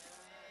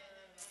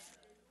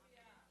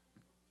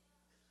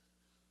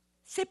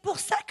 C'est pour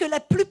ça que la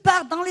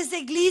plupart dans les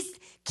églises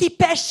qui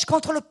pêchent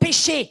contre le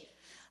péché,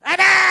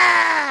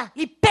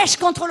 ils pêchent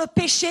contre le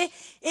péché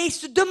et ils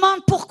se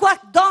demandent pourquoi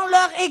dans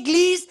leur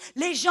église,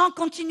 les gens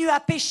continuent à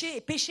pécher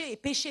et pécher et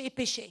pécher et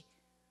pécher.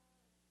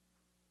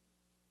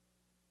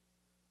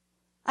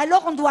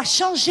 Alors on doit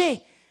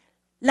changer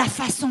la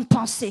façon de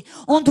penser.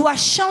 On doit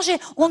changer,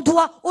 on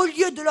doit, au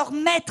lieu de leur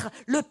mettre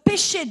le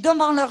péché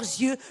devant leurs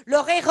yeux,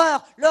 leur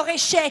erreur, leur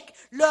échec,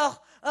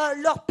 leur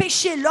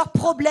péché, leur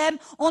problème,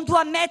 on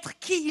doit mettre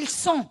qui ils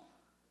sont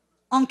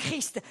en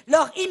Christ,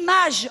 leur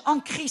image en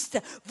Christ.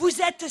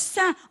 Vous êtes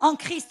saints en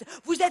Christ,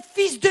 vous êtes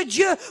fils de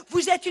Dieu,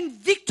 vous êtes une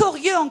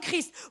victorieux en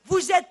Christ,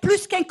 vous êtes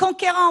plus qu'un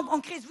conquérant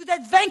en Christ, vous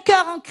êtes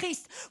vainqueur en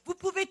Christ, vous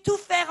pouvez tout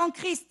faire en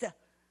Christ.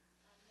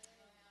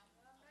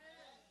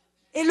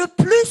 Et le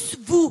plus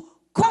vous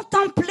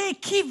contemplez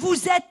qui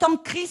vous êtes en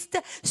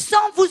Christ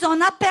sans vous en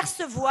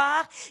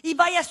apercevoir, il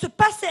va y se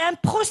passer un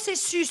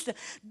processus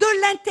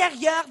de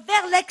l'intérieur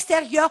vers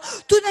l'extérieur.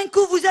 Tout d'un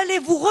coup, vous allez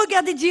vous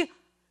regarder et dire,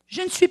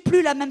 je ne suis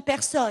plus la même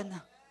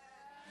personne.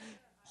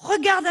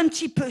 Regarde un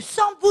petit peu,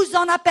 sans vous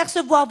en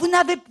apercevoir. Vous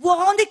vous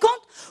rendez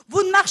compte?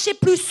 Vous ne marchez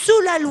plus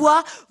sous la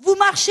loi, vous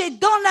marchez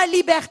dans la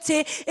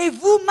liberté et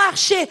vous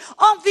marchez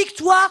en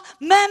victoire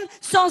même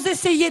sans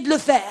essayer de le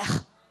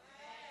faire.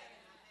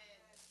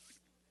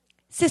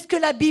 C'est ce que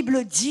la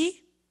Bible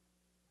dit.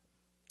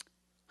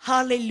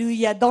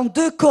 Alléluia. Dans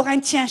 2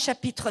 Corinthiens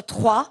chapitre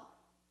 3,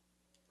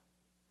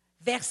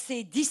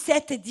 versets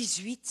 17 et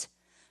 18.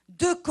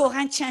 2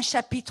 Corinthiens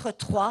chapitre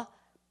 3,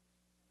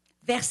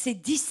 versets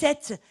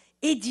 17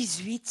 et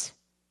 18.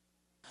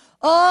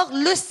 Or,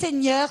 le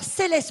Seigneur,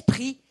 c'est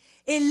l'Esprit,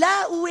 et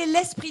là où est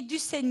l'Esprit du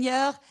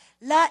Seigneur,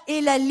 là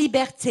est la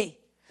liberté.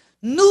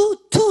 Nous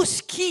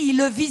tous qui,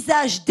 le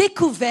visage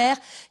découvert,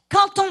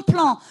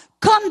 contemplant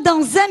comme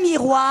dans un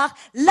miroir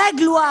la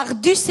gloire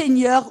du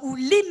Seigneur ou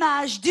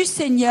l'image du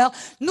Seigneur,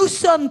 nous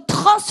sommes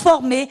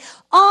transformés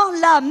en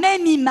la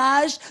même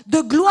image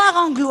de gloire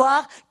en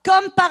gloire,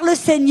 comme par le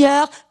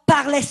Seigneur,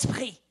 par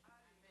l'Esprit.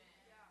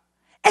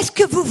 Est-ce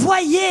que vous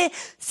voyez,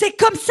 c'est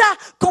comme ça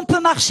qu'on peut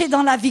marcher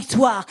dans la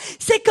victoire.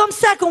 C'est comme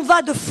ça qu'on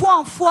va de foi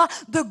en foi,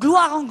 de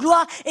gloire en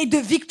gloire et de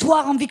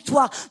victoire en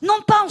victoire.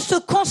 Non pas en se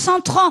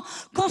concentrant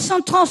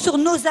sur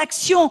nos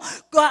actions,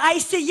 à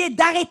essayer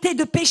d'arrêter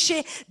de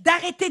pécher,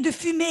 d'arrêter de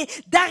fumer,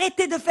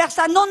 d'arrêter de faire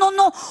ça. Non, non,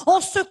 non.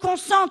 On se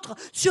concentre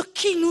sur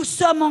qui nous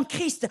sommes en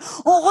Christ.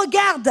 On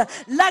regarde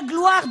la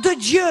gloire de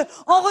Dieu.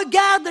 On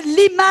regarde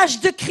l'image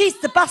de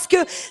Christ parce que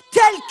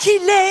tel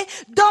qu'il est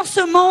dans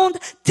ce monde,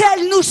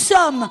 tel nous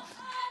sommes.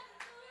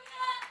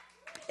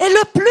 Et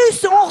le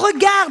plus on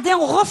regarde et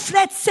on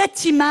reflète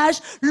cette image,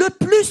 le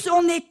plus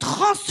on est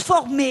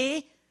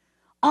transformé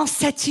en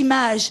cette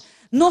image.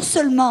 Non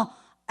seulement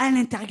à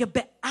l'intérieur,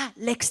 mais à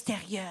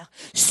l'extérieur.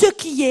 Ce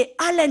qui est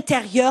à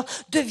l'intérieur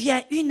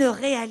devient une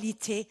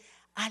réalité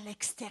à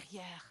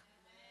l'extérieur.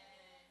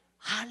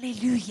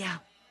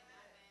 Alléluia.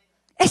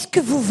 Est-ce que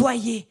vous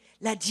voyez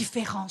la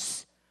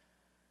différence?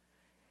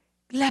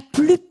 La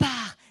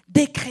plupart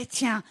des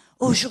chrétiens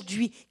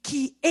aujourd'hui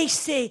qui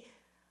essaient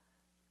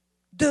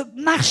de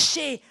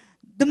marcher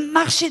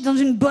dans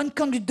une bonne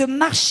conduite, de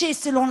marcher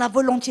selon la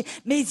volonté,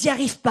 mais ils n'y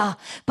arrivent pas,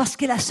 parce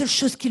que la seule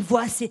chose qu'ils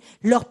voient, c'est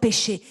leur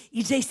péché.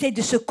 Ils essayent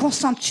de se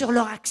concentrer sur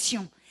leur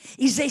action.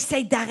 Ils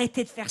essayent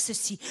d'arrêter de faire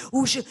ceci,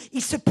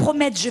 ils se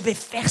promettent, je vais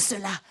faire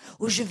cela,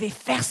 ou je vais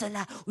faire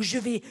cela, ou je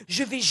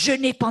vais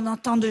jeûner pendant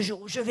tant de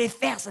jours, ou je vais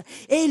faire ça.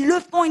 Et ils le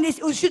font,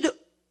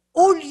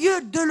 au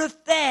lieu de le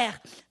faire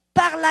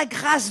par la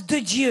grâce de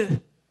Dieu,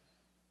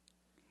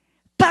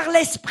 par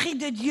l'Esprit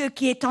de Dieu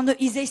qui est en eux,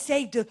 ils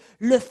essayent de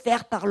le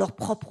faire par leur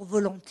propre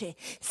volonté.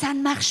 Ça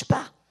ne marche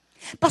pas.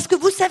 Parce que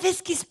vous savez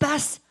ce qui se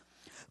passe?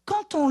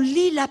 Quand on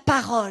lit la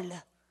parole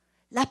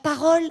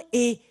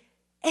est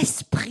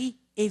esprit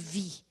et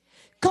vie.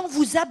 Quand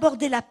vous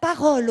abordez la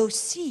parole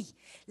aussi,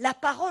 la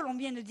parole, on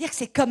vient de dire que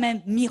c'est comme un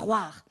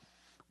miroir.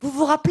 Vous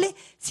vous rappelez,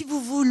 si vous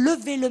vous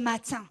levez le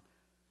matin,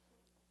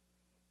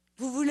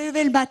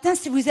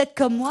 si vous êtes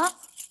comme moi,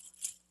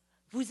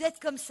 vous êtes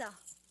comme ça.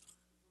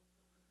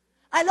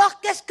 Alors,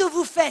 qu'est-ce que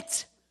vous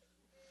faites?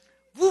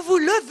 Vous vous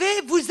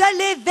levez, vous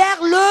allez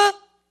vers le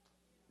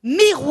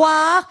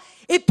miroir.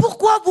 Et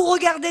pourquoi vous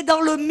regardez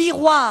dans le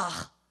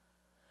miroir?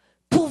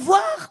 Pour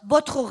voir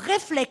votre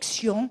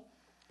réflexion.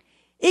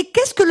 Et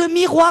qu'est-ce que le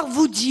miroir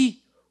vous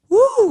dit?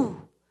 Ouh,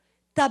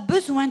 tu as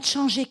besoin de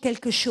changer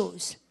quelque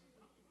chose.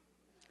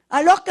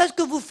 Alors, qu'est-ce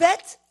que vous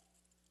faites?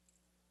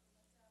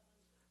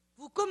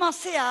 Vous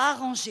commencez à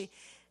arranger.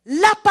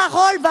 La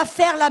parole va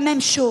faire la même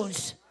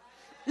chose.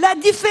 La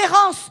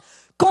différence,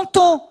 quand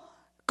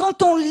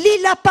on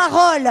lit la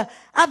parole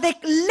avec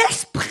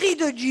l'Esprit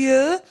de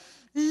Dieu,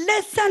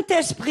 le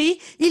Saint-Esprit,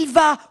 il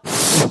va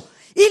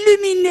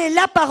illuminer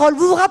la parole.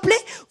 Vous vous rappelez?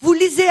 Vous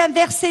lisez un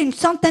verset une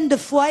centaine de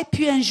fois et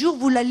puis un jour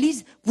vous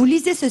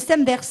lisez ce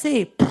même verset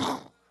et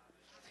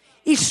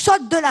il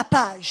saute de la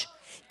page.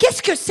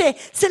 Qu'est-ce que c'est?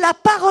 C'est la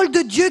parole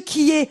de Dieu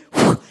qui est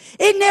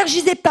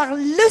énergisée par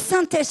le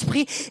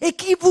Saint-Esprit et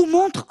qui vous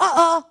montre,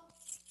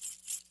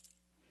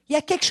 il y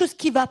a quelque chose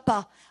qui ne va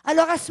pas.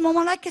 Alors à ce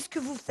moment-là, qu'est-ce que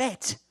vous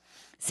faites?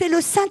 C'est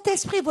le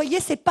Saint-Esprit, vous voyez,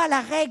 c'est pas la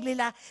règle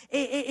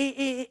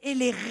et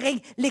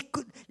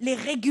les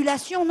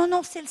régulations.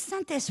 Non, c'est le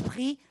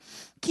Saint-Esprit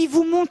qui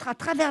vous montre à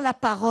travers la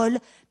parole,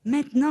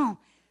 maintenant,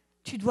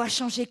 tu dois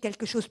changer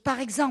quelque chose. Par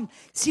exemple,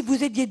 si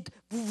vous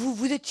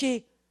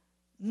étiez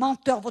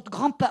menteur,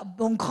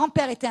 mon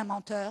grand-père était un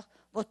menteur,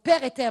 votre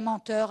père était un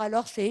menteur,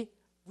 alors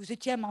vous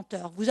étiez un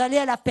menteur. Vous allez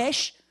à la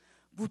pêche,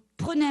 vous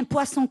prenez un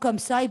poisson comme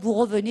ça et vous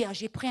revenez,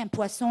 j'ai pris un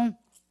poisson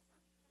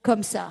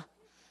comme ça.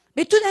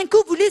 Mais tout d'un coup,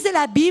 vous lisez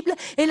la Bible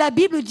et la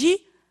Bible dit,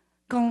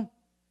 quand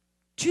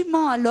tu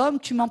mens à l'homme,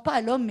 tu ne mens pas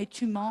à l'homme, mais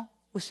tu mens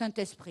au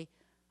Saint-Esprit.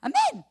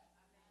 Amen.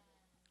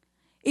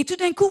 Et tout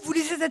d'un coup, vous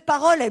lisez cette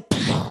parole et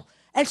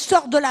elle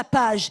sort de la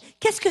page.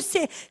 Qu'est-ce que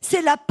c'est?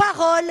 C'est la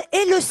parole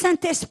et le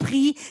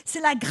Saint-Esprit,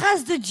 c'est la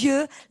grâce de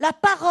Dieu, la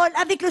parole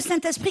avec le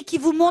Saint-Esprit qui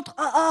vous montre,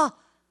 il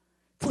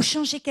faut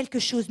changer quelque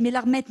chose. Mais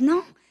là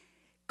maintenant,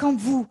 quand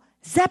vous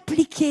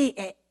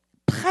appliquez et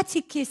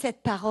pratiquez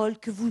cette parole,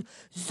 que vous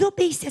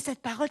obéissez à cette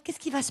parole, qu'est-ce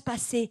qui va se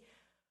passer?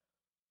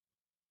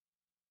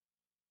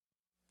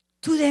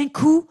 Tout d'un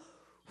coup,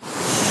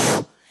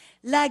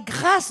 la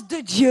grâce de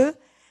Dieu,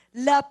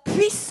 la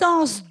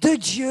puissance de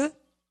Dieu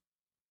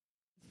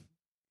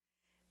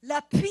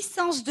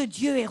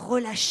est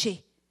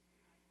relâchée.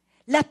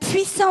 La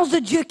puissance de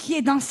Dieu qui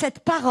est dans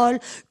cette parole,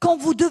 quand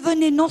vous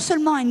devenez non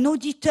seulement un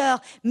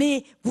auditeur,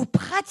 mais vous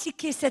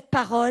pratiquez cette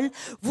parole,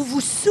 vous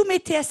vous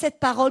soumettez à cette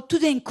parole, tout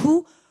d'un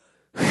coup,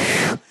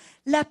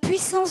 la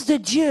puissance de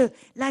Dieu,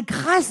 la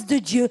grâce de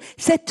Dieu,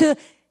 cette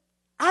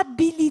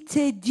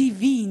habilité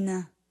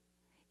divine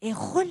est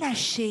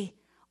relâchée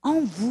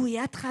en vous et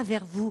à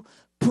travers vous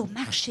pour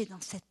marcher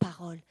dans cette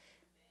parole.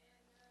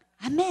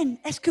 Amen.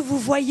 Est-ce que vous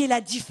voyez la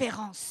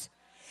différence?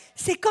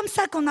 C'est comme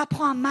ça qu'on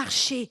apprend à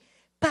marcher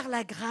par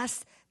la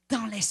grâce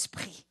dans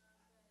l'esprit.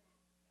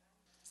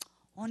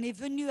 On est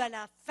venu à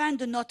la fin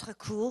de notre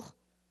cours,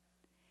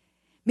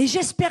 mais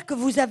j'espère que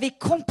vous avez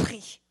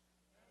compris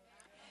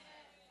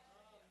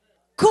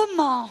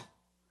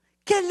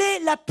quelle est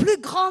la plus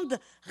grande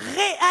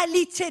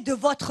réalité de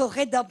votre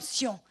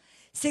rédemption.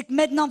 C'est que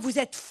maintenant vous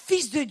êtes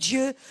fils de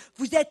Dieu,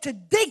 vous êtes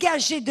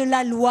dégagé de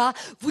la loi,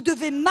 vous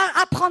devez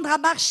apprendre à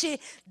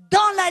marcher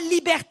dans la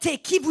liberté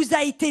qui vous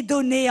a été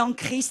donnée en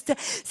Christ.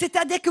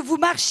 C'est-à-dire que vous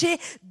marchez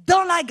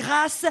dans la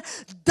grâce,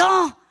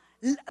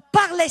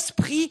 par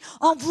l'esprit,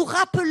 en vous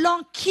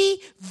rappelant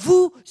qui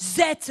vous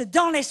êtes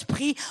dans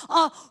l'esprit,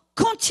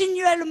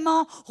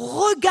 continuellement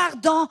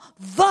regardant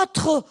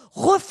votre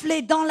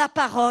reflet dans la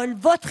parole,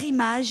 votre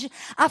image,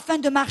 afin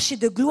de marcher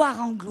de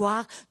gloire en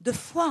gloire, de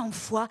foi en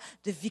foi,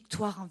 de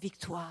victoire en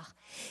victoire.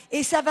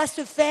 Et ça va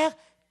se faire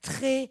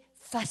très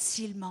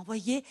facilement.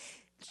 Voyez,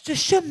 ce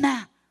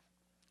chemin,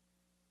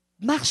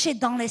 marcher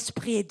dans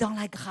l'esprit et dans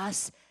la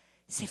grâce,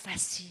 c'est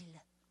facile.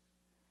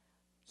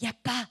 Il n'y a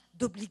pas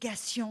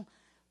d'obligation,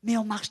 mais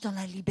on marche dans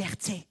la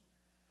liberté.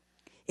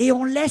 Et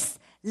on laisse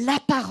la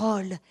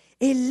parole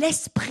et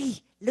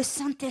l'esprit, le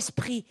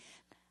Saint-Esprit,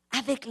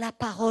 avec la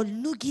parole,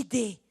 nous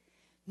guider,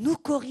 nous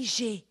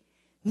corriger,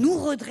 nous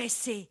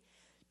redresser,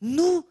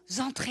 nous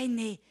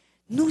entraîner,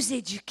 nous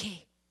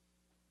éduquer.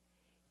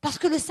 Parce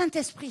que le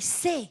Saint-Esprit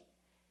sait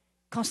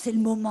quand c'est le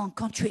moment,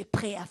 quand tu es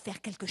prêt à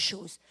faire quelque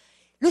chose.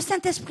 Le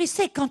Saint-Esprit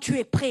sait quand tu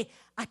es prêt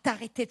à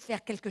t'arrêter de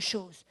faire quelque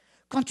chose,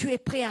 quand tu es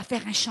prêt à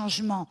faire un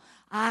changement.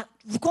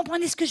 Vous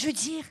comprenez ce que je veux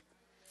dire?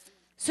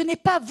 Ce n'est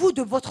pas vous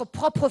de votre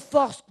propre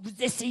force que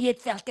vous essayez de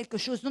faire quelque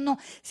chose. Non, non,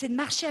 c'est de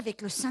marcher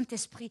avec le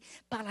Saint-Esprit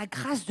par la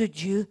grâce de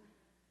Dieu.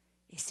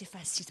 Et c'est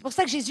facile. C'est pour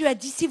ça que Jésus a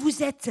dit, si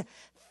vous êtes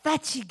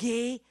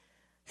fatigué,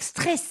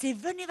 stressé,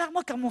 venez vers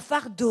moi car mon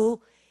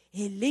fardeau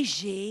est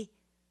léger,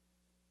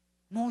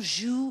 mon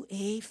joug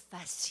est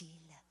facile.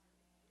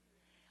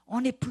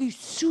 On n'est plus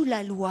sous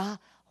la loi,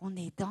 on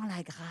est dans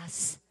la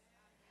grâce,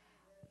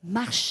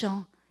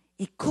 marchant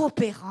et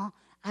coopérant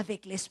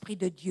avec l'Esprit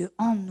de Dieu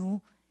en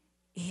nous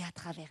et à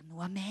travers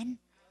nous. Amen.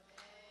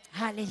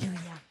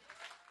 Alléluia.